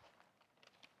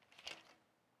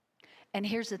 And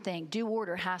here's the thing, due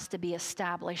order has to be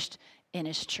established in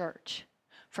his church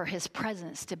for his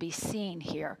presence to be seen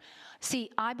here. See,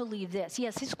 I believe this.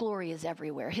 Yes, his glory is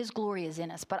everywhere. His glory is in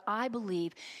us. But I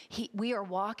believe we are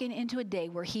walking into a day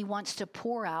where he wants to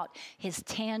pour out his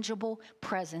tangible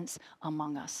presence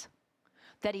among us.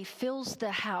 That he fills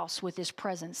the house with his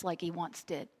presence like he once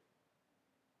did.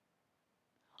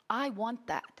 I want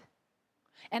that.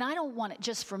 And I don't want it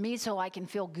just for me so I can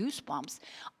feel goosebumps.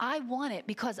 I want it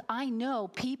because I know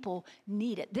people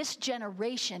need it. This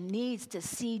generation needs to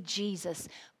see Jesus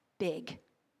big.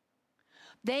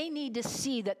 They need to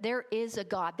see that there is a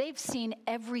God. They've seen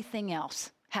everything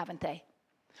else, haven't they?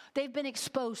 They've been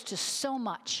exposed to so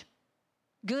much,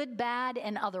 good, bad,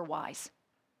 and otherwise.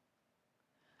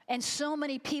 And so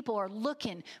many people are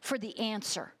looking for the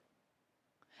answer.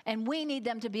 And we need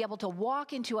them to be able to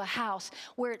walk into a house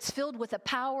where it's filled with the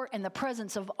power and the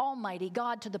presence of Almighty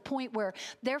God to the point where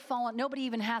they're falling. Nobody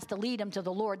even has to lead them to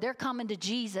the Lord. They're coming to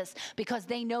Jesus because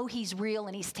they know he's real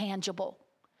and he's tangible.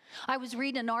 I was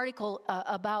reading an article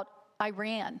about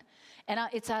Iran, and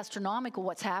it's astronomical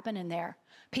what's happening there.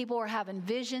 People are having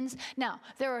visions. Now,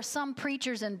 there are some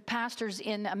preachers and pastors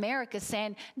in America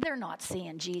saying they're not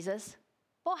seeing Jesus.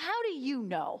 Well, how do you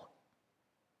know?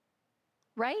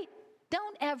 Right?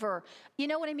 Don't ever, you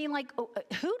know what I mean? Like,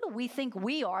 who do we think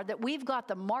we are that we've got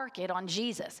the market on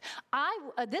Jesus?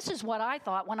 This is what I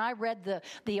thought when I read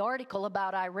the article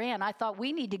about Iran. I thought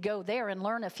we need to go there and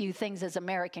learn a few things as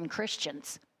American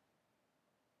Christians.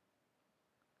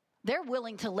 They're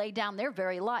willing to lay down their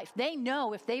very life. They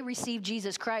know if they receive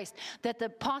Jesus Christ that the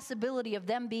possibility of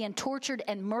them being tortured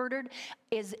and murdered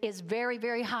is very,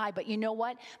 very high. But you know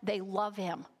what? They love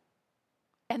him.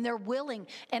 And they're willing.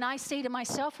 And I say to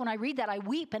myself, when I read that, I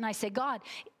weep and I say, God,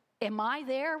 am I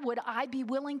there? Would I be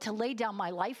willing to lay down my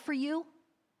life for you?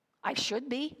 I should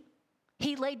be.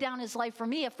 He laid down his life for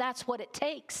me if that's what it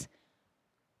takes.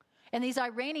 And these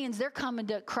Iranians, they're coming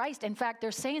to Christ. In fact,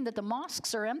 they're saying that the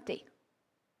mosques are empty.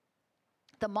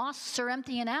 The mosques are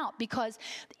emptying out because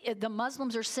the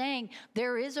Muslims are saying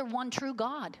there is a one true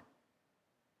God.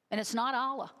 And it's not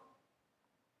Allah.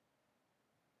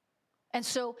 And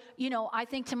so, I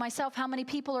think to myself, how many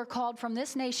people are called from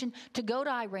this nation to go to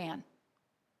Iran?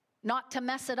 Not to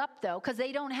mess it up, though, because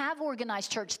they don't have organized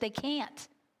church. They can't.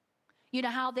 You know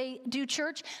how they do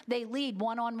church? They lead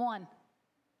one-on-one.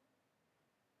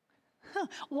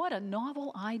 What a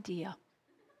novel idea.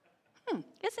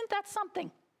 Isn't that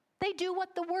something? They do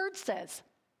what the word says.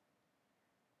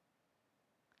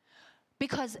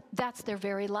 Because that's their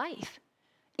very life.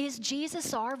 Is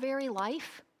Jesus our very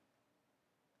life?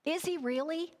 Is he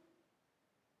really?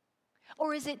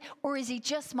 Or is he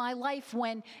just my life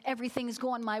when everything's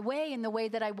going my way in the way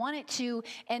that I want it to,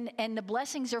 and the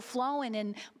blessings are flowing,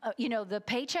 and the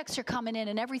paychecks are coming in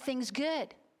and everything's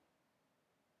good?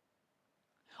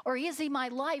 Or is he my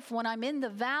life when I'm in the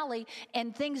valley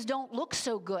and things don't look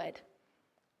so good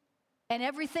and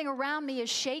everything around me is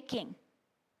shaking?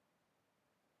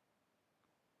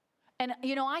 And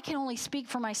I can only speak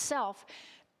for myself.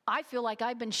 I feel like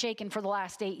I've been shaken for the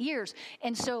last 8 years.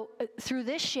 And so through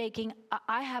this shaking,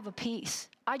 I have a peace.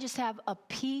 I just have a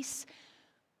peace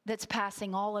that's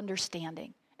passing all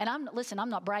understanding. And I'm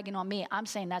not bragging on me. I'm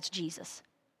saying that's Jesus.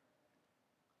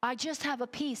 I just have a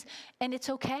peace, and it's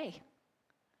okay.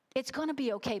 It's going to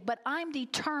be okay. But I'm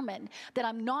determined that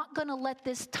I'm not going to let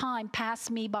this time pass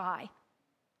me by.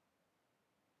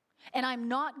 And I'm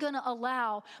not going to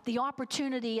allow the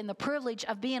opportunity and the privilege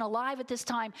of being alive at this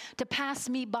time to pass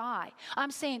me by.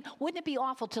 I'm saying, wouldn't it be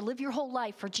awful to live your whole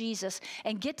life for Jesus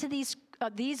and get to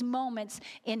these moments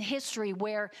in history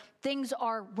where things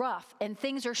are rough and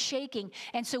things are shaking,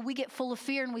 and so we get full of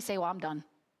fear and we say, well, I'm done.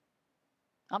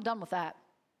 I'm done with that.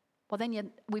 Well,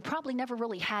 then we probably never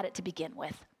really had it to begin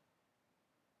with.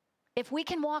 If we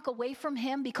can walk away from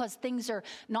him because things are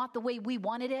not the way we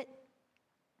wanted it,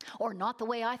 or not the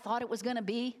way I thought it was going to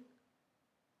be.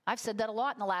 I've said that a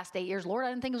lot in the last 8 years. Lord, I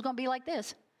didn't think it was going to be like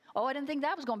this. Oh, I didn't think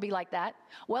that was going to be like that.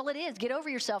 Well, it is. Get over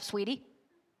yourself, sweetie.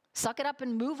 Suck it up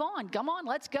and move on. Come on,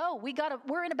 let's go.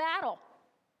 We're in a battle.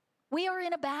 We are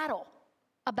in a battle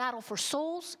for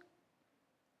souls.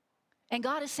 And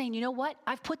God is saying, you know what?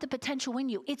 I've put the potential in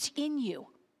you. It's in you.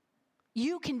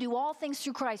 You can do all things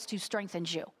through Christ who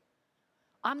strengthens you.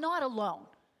 I'm not alone.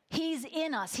 He's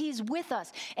in us. He's with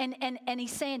us. And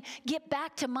he's saying, get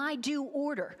back to my due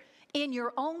order in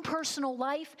your own personal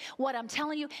life, what I'm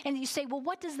telling you. And you say, well,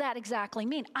 what does that exactly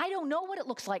mean? I don't know what it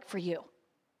looks like for you.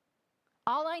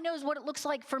 All I know is what it looks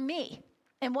like for me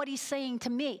and what he's saying to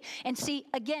me. And see,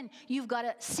 again, you've got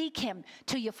to seek him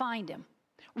till you find him.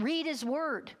 Read his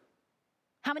word.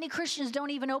 How many Christians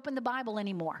don't even open the Bible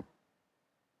anymore?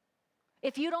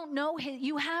 If you don't know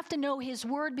you have to know his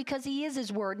word, because he is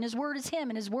his word, and his word is him,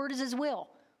 and his word is his will.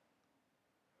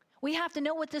 We have to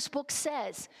know what this book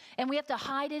says, and we have to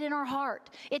hide it in our heart.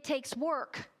 It takes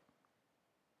work.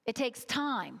 It takes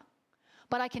time.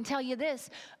 But I can tell you this,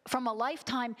 from a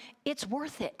lifetime, it's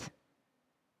worth it.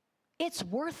 It's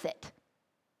worth it.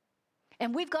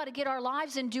 And we've got to get our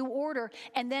lives in due order.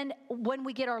 And then when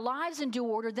we get our lives in due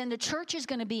order, then the church is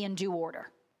going to be in due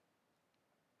order.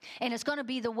 And it's going to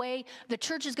be the way, the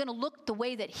church is going to look the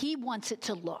way that he wants it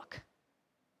to look.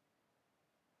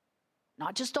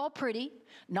 Not just all pretty,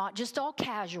 not just all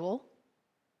casual,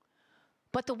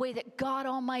 but the way that God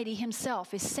Almighty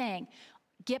himself is saying,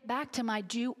 get back to my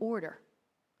due order.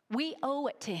 We owe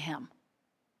it to him.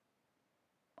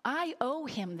 I owe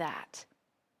him that.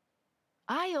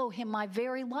 I owe him my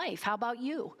very life. How about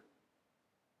you?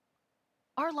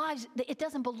 Our lives, it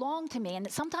doesn't belong to me.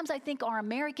 And sometimes I think our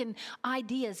American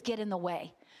ideas get in the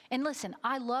way. And listen,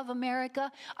 I love America.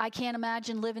 I can't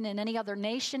imagine living in any other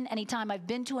nation. Anytime I've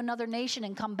been to another nation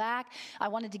and come back, I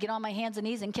wanted to get on my hands and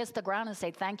knees and kiss the ground and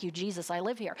say, thank you, Jesus, I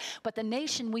live here. But the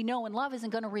nation we know and love isn't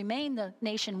going to remain the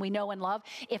nation we know and love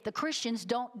if the Christians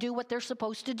don't do what they're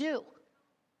supposed to do.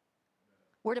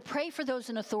 We're to pray for those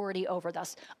in authority over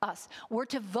us. We're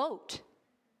to vote.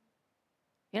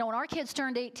 You know, when our kids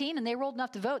turned 18 and they were old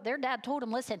enough to vote, their dad told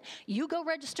them, listen, you go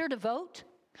register to vote,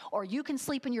 or you can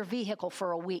sleep in your vehicle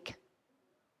for a week.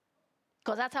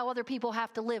 Because that's how other people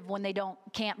have to live when they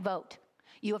can't vote.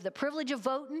 You have the privilege of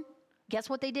voting. Guess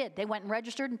what they did? They went and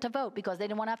registered to vote because they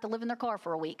didn't want to have to live in their car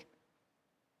for a week.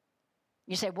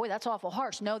 You say, boy, that's awful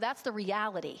harsh. No, that's the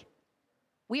reality.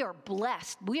 We are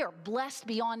blessed. We are blessed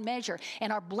beyond measure.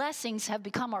 And our blessings have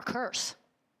become our curse.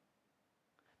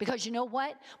 Because you know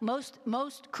what? Most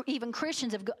even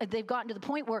Christians, they've gotten to the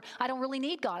point where I don't really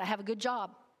need God. I have a good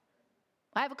job.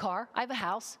 I have a car. I have a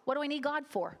house. What do I need God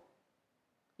for?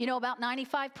 You know, about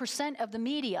 95% of the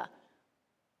media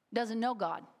doesn't know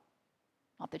God.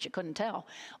 Not that you couldn't tell.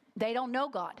 They don't know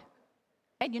God.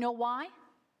 And you know why?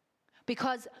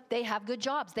 Because they have good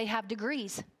jobs. They have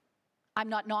degrees. I'm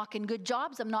not knocking good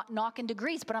jobs. I'm not knocking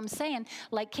degrees. But I'm saying,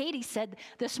 like Katie said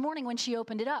this morning when she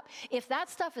opened it up, if that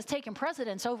stuff is taking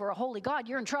precedence over a holy God,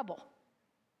 you're in trouble.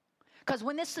 Because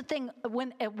when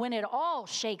it all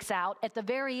shakes out at the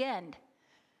very end,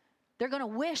 they're going to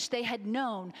wish they had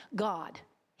known God.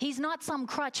 He's not some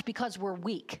crutch because we're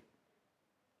weak.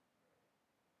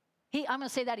 I'm going to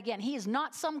say that again. He is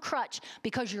not some crutch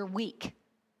because you're weak.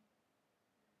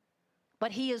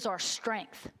 But he is our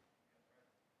strength.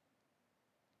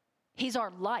 He's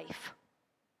our life.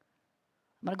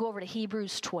 I'm going to go over to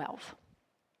Hebrews 12.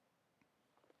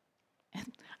 I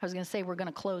was going to say we're going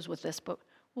to close with this, but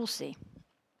we'll see.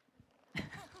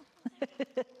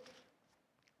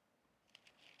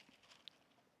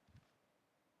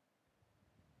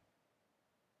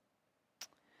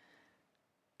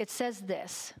 It says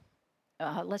this.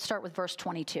 Let's start with verse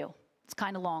 22. It's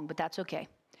kind of long, but that's okay.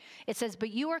 It says, but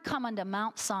you are come unto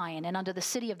Mount Zion and unto the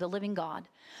city of the living God,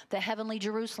 the heavenly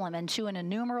Jerusalem, and to an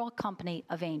innumerable company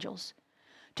of angels,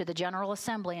 to the general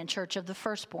assembly and church of the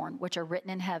firstborn, which are written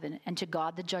in heaven, and to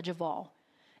God the judge of all,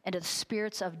 and to the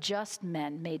spirits of just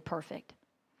men made perfect,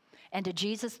 and to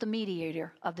Jesus the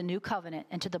mediator of the new covenant,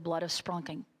 and to the blood of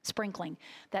sprinkling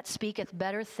that speaketh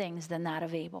better things than that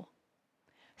of Abel.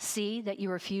 See that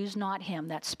you refuse not him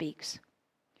that speaks.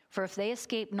 For if they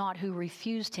escape not who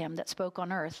refused him that spoke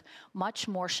on earth, much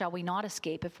more shall we not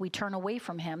escape if we turn away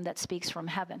from him that speaks from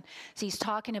heaven. So he's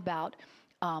talking about,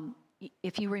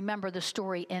 if you remember the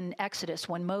story in Exodus,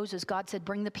 when Moses, God said,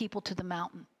 bring the people to the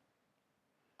mountain.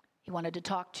 He wanted to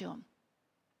talk to them.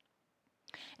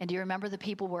 And do you remember the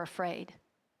people were afraid?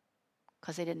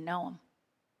 Because they didn't know him.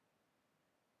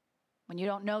 When you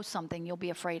don't know something, you'll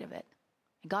be afraid of it.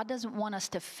 And God doesn't want us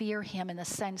to fear him in the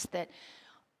sense that,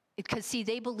 because see,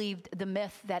 they believed the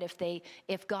myth that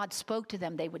if God spoke to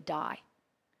them, they would die.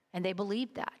 And they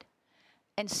believed that.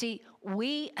 And see,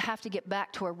 we have to get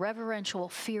back to a reverential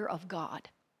fear of God.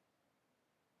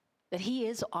 That he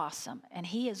is awesome, and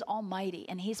he is almighty,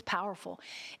 and he's powerful.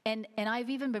 And I've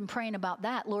even been praying about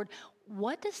that. Lord,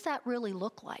 what does that really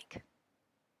look like?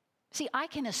 See, I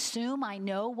can assume I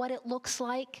know what it looks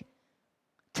like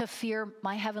to fear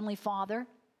my Heavenly Father.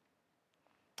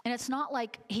 And it's not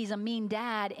like he's a mean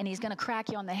dad and he's going to crack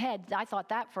you on the head. I thought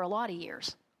that for a lot of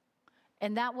years.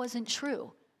 And that wasn't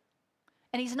true.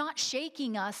 And he's not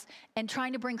shaking us and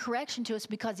trying to bring correction to us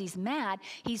because he's mad.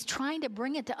 He's trying to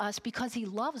bring it to us because he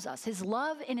loves us. His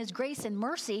love and his grace and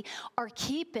mercy are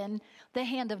keeping the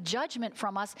hand of judgment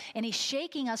from us. And he's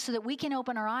shaking us so that we can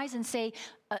open our eyes and say,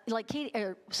 like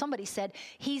somebody said,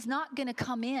 he's not going to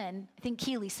come in. I think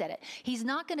Keeley said it. He's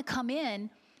not going to come in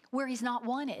where he's not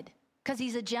wanted, because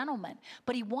he's a gentleman.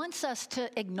 But he wants us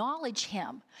to acknowledge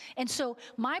him. And so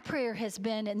my prayer has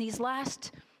been in these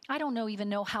last, I don't even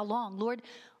know how long, Lord,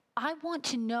 I want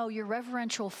to know your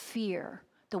reverential fear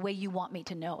the way you want me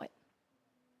to know it.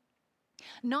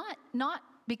 Not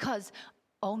because,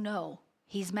 oh no,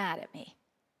 he's mad at me.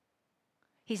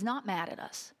 He's not mad at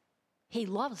us. He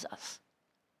loves us.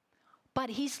 But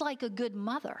he's like a good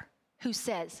mother who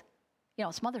says, you know,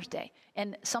 it's Mother's Day.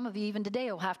 And some of you even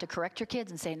today will have to correct your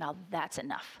kids and say, now that's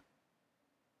enough.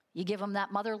 You give them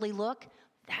that motherly look,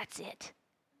 that's it.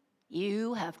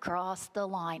 You have crossed the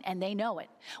line. And they know it.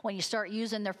 When you start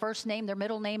using their first name, their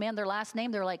middle name, and their last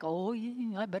name, they're like, oh,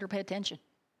 yeah, I better pay attention.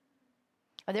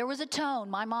 There was a tone.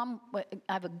 My mom, I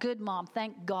have a good mom,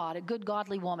 thank God, a good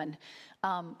godly woman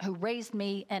who raised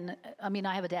me. And I mean,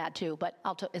 I have a dad too, but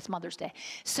it's Mother's Day.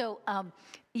 So,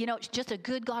 you know, just a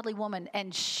good godly woman.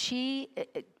 And she,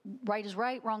 right is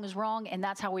right, wrong is wrong. And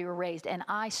that's how we were raised. And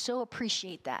I so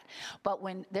appreciate that. But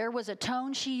when there was a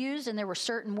tone she used and there were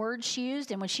certain words she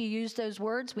used, and when she used those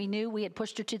words, we knew we had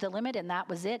pushed her to the limit, and that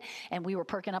was it. And we were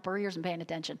perking up our ears and paying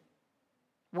attention.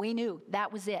 We knew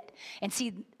that was it. And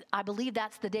see, I believe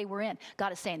that's the day we're in.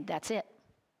 God is saying, that's it.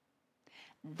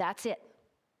 That's it.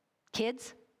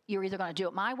 Kids, you're either going to do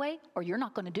it my way or you're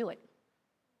not going to do it.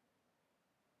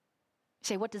 You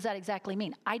say, what does that exactly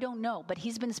mean? I don't know, but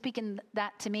he's been speaking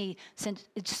that to me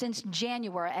since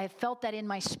January. I felt that in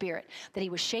my spirit, that he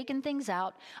was shaking things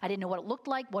out. I didn't know what it looked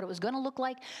like, what it was going to look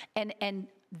like, and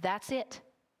that's it.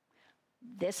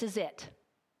 This is it.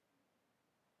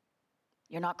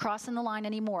 You're not crossing the line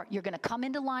anymore. You're going to come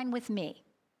into line with me,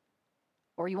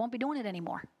 or you won't be doing it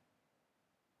anymore.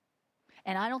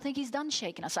 And I don't think he's done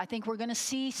shaking us. I think we're going to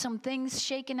see some things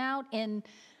shaken out in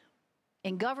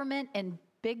government and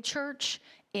big church,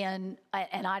 and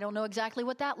I don't know exactly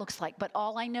what that looks like, but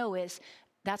all I know is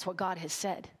that's what God has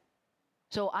said.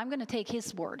 So I'm going to take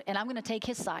his word, and I'm going to take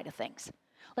his side of things.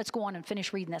 Let's go on and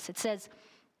finish reading this. It says,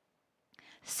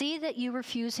 see that you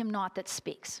refuse him not that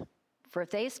speaks. For if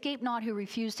they escape not who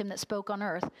refused him that spoke on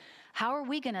earth, how are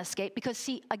we going to escape? Because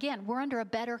see, again, we're under a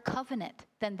better covenant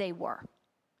than they were.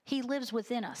 He lives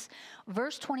within us.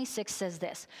 Verse 26 says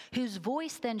this, whose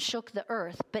voice then shook the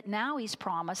earth, but now he's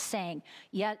promised, saying,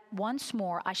 yet once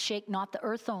more I shake not the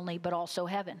earth only, but also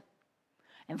heaven.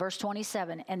 And verse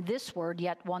 27, and this word,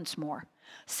 yet once more,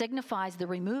 signifies the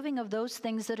removing of those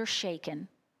things that are shaken,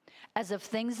 as of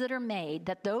things that are made,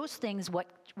 that those things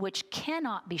which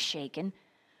cannot be shaken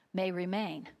may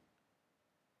remain.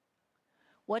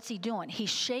 What's he doing? He's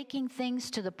shaking things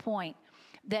to the point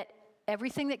that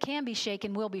everything that can be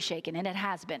shaken will be shaken, and it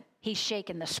has been. He's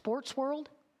shaken the sports world.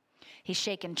 He's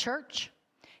shaken church.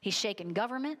 He's shaken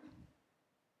government.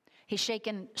 He's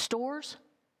shaken stores,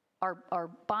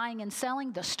 our buying and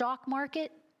selling, the stock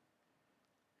market.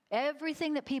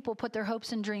 Everything that people put their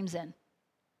hopes and dreams in.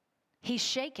 He's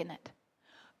shaken it.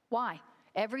 Why?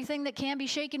 Everything that can be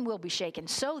shaken will be shaken,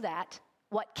 so that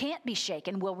what can't be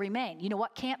shaken will remain. You know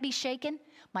what can't be shaken?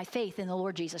 My faith in the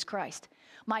Lord Jesus Christ.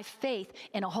 My faith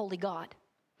in a holy God.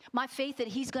 My faith that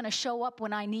he's going to show up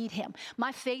when I need him.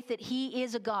 My faith that he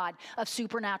is a God of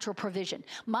supernatural provision.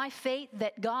 My faith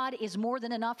that God is more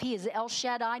than enough. He is El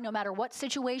Shaddai no matter what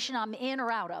situation I'm in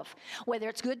or out of, whether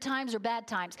it's good times or bad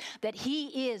times, that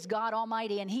he is God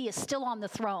Almighty and he is still on the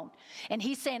throne. And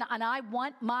he's saying, and I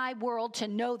want my world to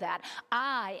know that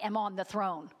I am on the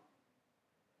throne,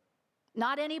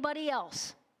 not anybody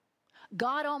else.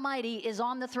 God Almighty is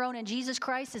on the throne, and Jesus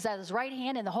Christ is at his right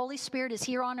hand, and the Holy Spirit is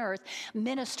here on earth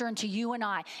ministering to you and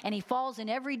I. And he falls in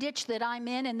every ditch that I'm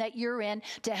in and that you're in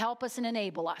to help us and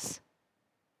enable us.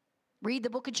 Read the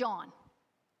book of John.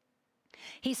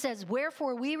 He says,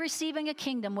 wherefore we receiving a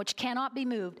kingdom which cannot be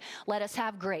moved, let us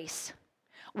have grace,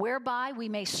 whereby we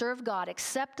may serve God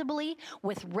acceptably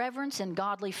with reverence and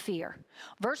godly fear.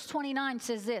 Verse 29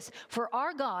 says this, for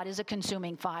our God is a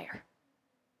consuming fire.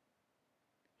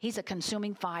 He's a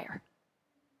consuming fire.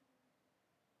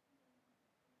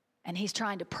 And he's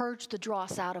trying to purge the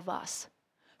dross out of us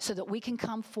so that we can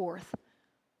come forth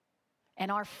and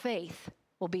our faith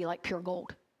will be like pure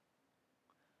gold.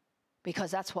 Because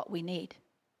that's what we need.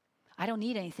 I don't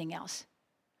need anything else.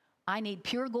 I need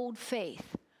pure gold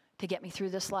faith to get me through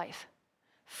this life.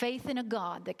 Faith in a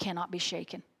God that cannot be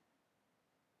shaken.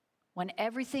 When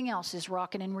everything else is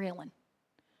rocking and reeling.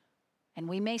 And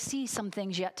we may see some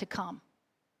things yet to come.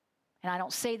 And I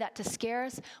don't say that to scare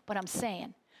us, but I'm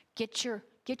saying, get your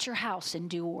house in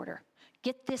due order.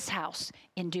 Get this house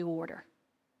in due order.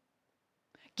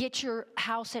 Get your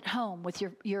house at home with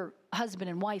your husband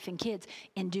and wife and kids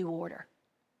in due order.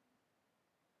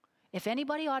 If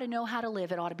anybody ought to know how to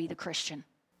live, it ought to be the Christian.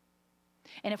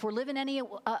 And if we're living any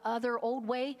other old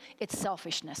way, it's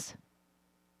selfishness.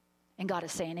 And God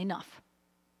is saying, enough.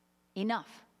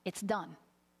 Enough. It's done.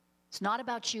 It's not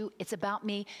about you, it's about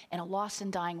me in a lost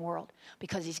and dying world,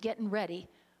 because he's getting ready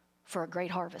for a great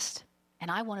harvest.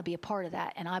 And I want to be a part of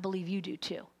that, and I believe you do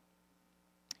too.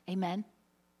 Amen.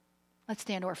 Let's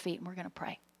stand to our feet and we're going to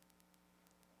pray.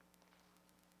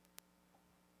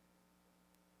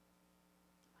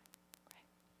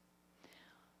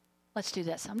 Let's do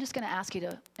this. I'm just going to ask you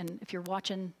to, and if you're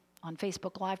watching on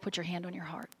Facebook Live, put your hand on your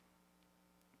heart.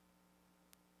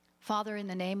 Father, in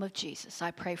the name of Jesus,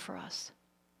 I pray for us.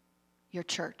 Your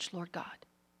church, Lord God.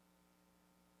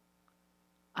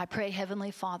 I pray,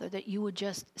 Heavenly Father, that you would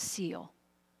just seal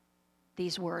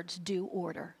these words, due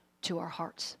order, to our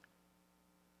hearts.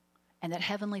 And that,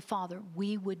 Heavenly Father,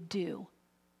 we would do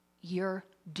your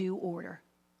due order,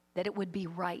 that it would be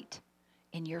right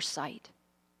in your sight.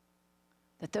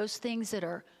 That those things that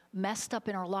are messed up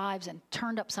in our lives and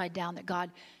turned upside down, that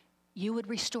God, you would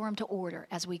restore them to order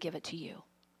as we give it to you.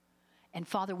 And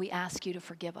Father, we ask you to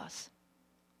forgive us.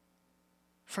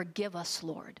 Forgive us,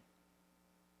 Lord,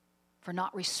 for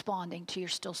not responding to your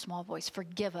still small voice.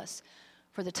 Forgive us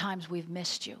for the times we've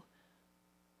missed you.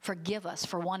 Forgive us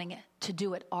for wanting to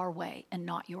do it our way and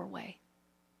not your way.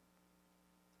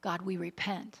 God, we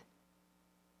repent.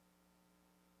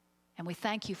 And we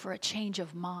thank you for a change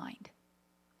of mind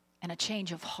and a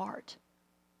change of heart.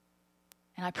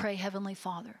 And I pray, Heavenly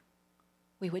Father,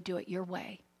 we would do it your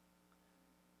way.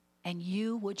 And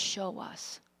you would show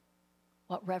us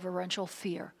what reverential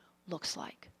fear looks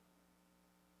like.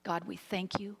 God, we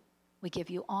thank you, we give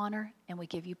you honor, and we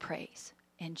give you praise.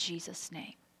 In Jesus'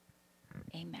 name,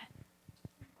 amen.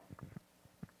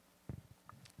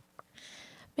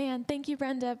 Man, thank you,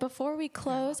 Brenda. Before we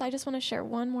close, I just want to share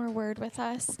one more word with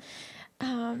us.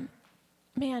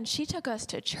 Man, she took us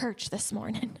to church this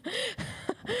morning.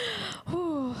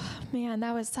 Whew, man,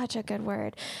 that was such a good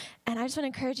word. And I just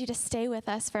want to encourage you to stay with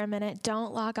us for a minute.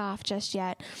 Don't log off just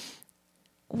yet.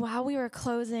 While we were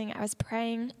closing, I was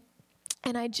praying,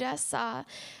 and I saw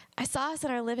us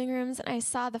in our living rooms, and I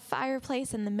saw the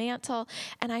fireplace and the mantle,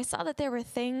 and I saw that there were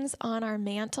things on our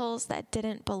mantles that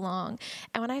didn't belong.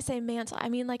 And when I say mantle, I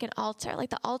mean like an altar, like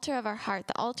the altar of our heart,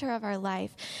 the altar of our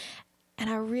life. And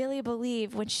I really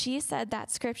believe when she said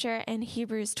that scripture in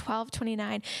Hebrews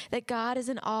 12:29, that God is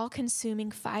an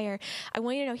all-consuming fire. I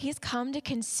want you to know he's come to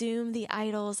consume the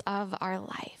idols of our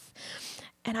life.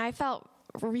 And I felt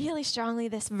really strongly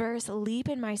this verse leap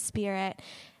in my spirit.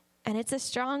 And it's a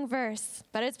strong verse,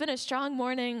 but it's been a strong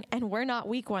morning, and we're not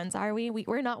weak ones, are we?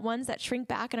 We're not ones that shrink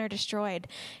back and are destroyed.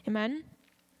 Amen?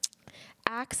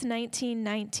 Acts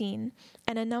 19:19.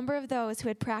 And a number of those who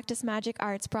had practiced magic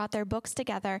arts brought their books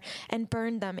together and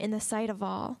burned them in the sight of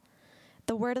all.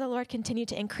 The word of the Lord continued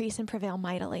to increase and prevail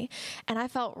mightily. And I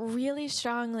felt really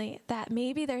strongly that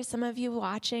maybe there's some of you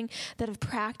watching that have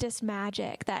practiced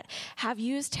magic, that have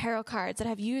used tarot cards, that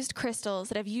have used crystals,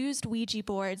 that have used Ouija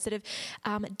boards, that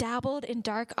have dabbled in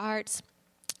dark arts.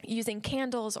 using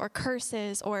candles or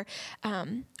curses or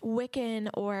Wiccan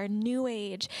or New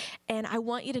Age. And I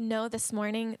want you to know this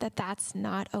morning that that's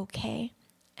not okay.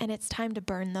 And it's time to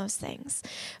burn those things,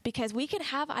 because we can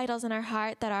have idols in our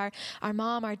heart that are our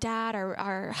mom, our dad,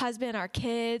 our husband, our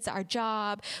kids, our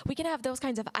job. We can have those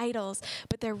kinds of idols,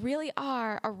 but there really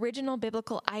are original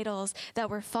biblical idols that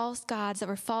were false gods, that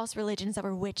were false religions, that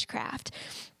were witchcraft.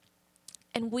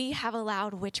 And we have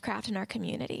allowed witchcraft in our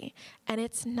community, and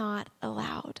it's not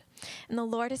allowed. And the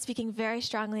Lord is speaking very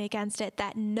strongly against it,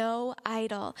 that no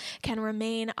idol can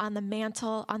remain on the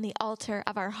mantle, on the altar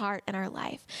of our heart and our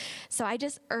life. So I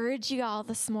just urge you all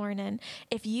this morning,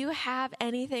 if you have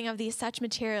anything of these such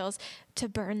materials, to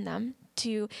burn them,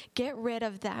 to get rid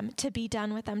of them, to be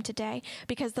done with them today,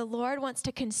 because the Lord wants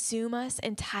to consume us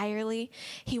entirely.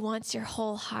 He wants your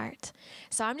whole heart.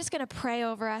 So I'm just going to pray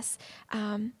over us,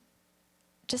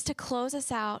 just to close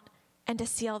us out and to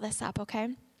seal this up, okay?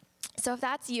 So if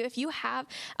that's you, if you have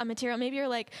a material, maybe you're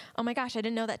like, oh my gosh, I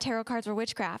didn't know that tarot cards were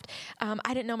witchcraft.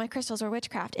 I didn't know my crystals were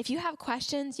witchcraft. If you have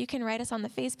questions, you can write us on the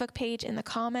Facebook page in the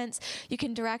comments. You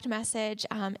can direct message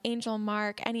Angel,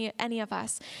 Mark, any of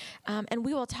us, and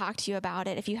we will talk to you about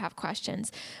it if you have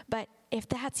questions. But if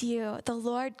that's you, the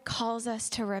Lord calls us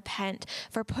to repent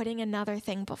for putting another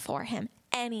thing before him.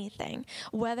 Anything,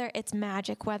 whether it's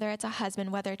magic, whether it's a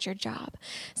husband, whether it's your job.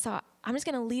 So I'm just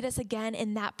going to lead us again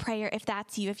in that prayer if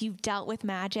that's you, if you've dealt with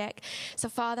magic. So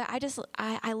Father,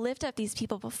 I lift up these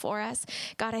people before us.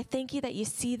 God, I thank you that you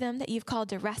see them, that you've called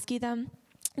to rescue them,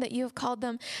 that you have called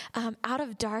them out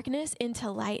of darkness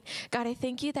into light. God, I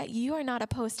thank you that you are not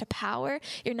opposed to power.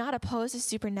 You're not opposed to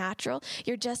supernatural.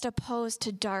 You're just opposed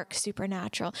to dark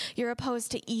supernatural. You're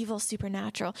opposed to evil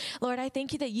supernatural. Lord, I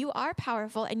thank you that you are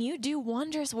powerful and you do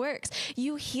wondrous works.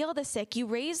 You heal the sick. You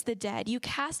raise the dead. You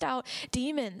cast out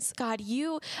demons. God,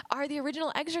 you are the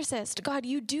original exorcist. God,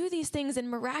 you do these things in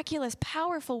miraculous,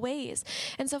 powerful ways.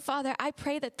 And so, Father, I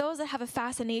pray that those that have a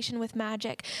fascination with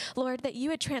magic, Lord, that you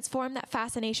would transform that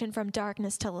fascination from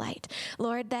darkness to light.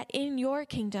 Lord, that in your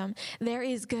kingdom, there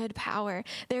is good power.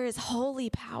 There is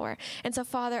holy power. And so,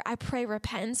 Father, I pray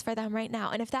repentance for them right now.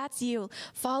 And if that's you,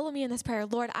 follow me in this prayer.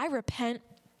 Lord, I repent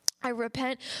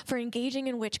for engaging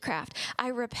in witchcraft. I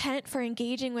repent for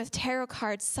engaging with tarot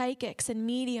cards, psychics, and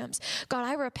mediums. God,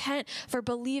 I repent for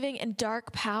believing in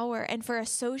dark power and for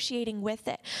associating with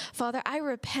it. Father, I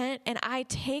repent and I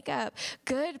take up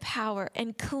good power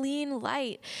and clean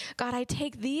light. God, I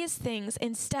take these things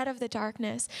instead of the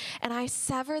darkness, and I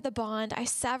sever the bond. I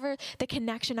sever the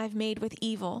connection I've made with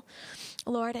evil,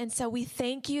 Lord. And so we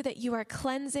thank you that you are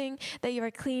cleansing, that you are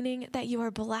cleaning, that you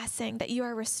are blessing, that you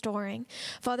are restoring.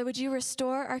 Father, would you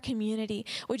restore our community?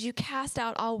 Would you cast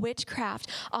out all witchcraft,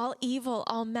 all evil,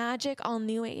 all magic, all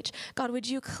New Age? God, would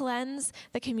you cleanse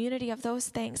the community of those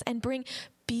things and bring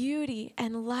beauty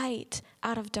and light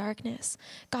out of darkness?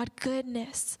 God,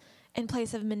 goodness in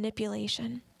place of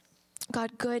manipulation.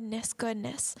 God,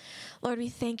 goodness. Lord, we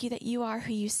thank you that you are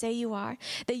who you say you are,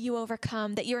 that you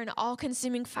overcome, that you're an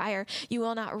all-consuming fire. You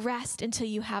will not rest until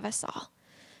you have us all.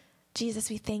 Jesus,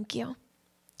 we thank you.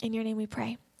 In your name we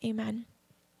pray. Amen.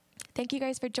 Thank you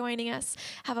guys for joining us.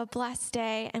 Have a blessed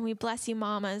day, and we bless you,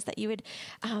 mamas, that you would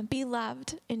be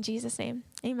loved in Jesus' name.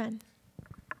 Amen.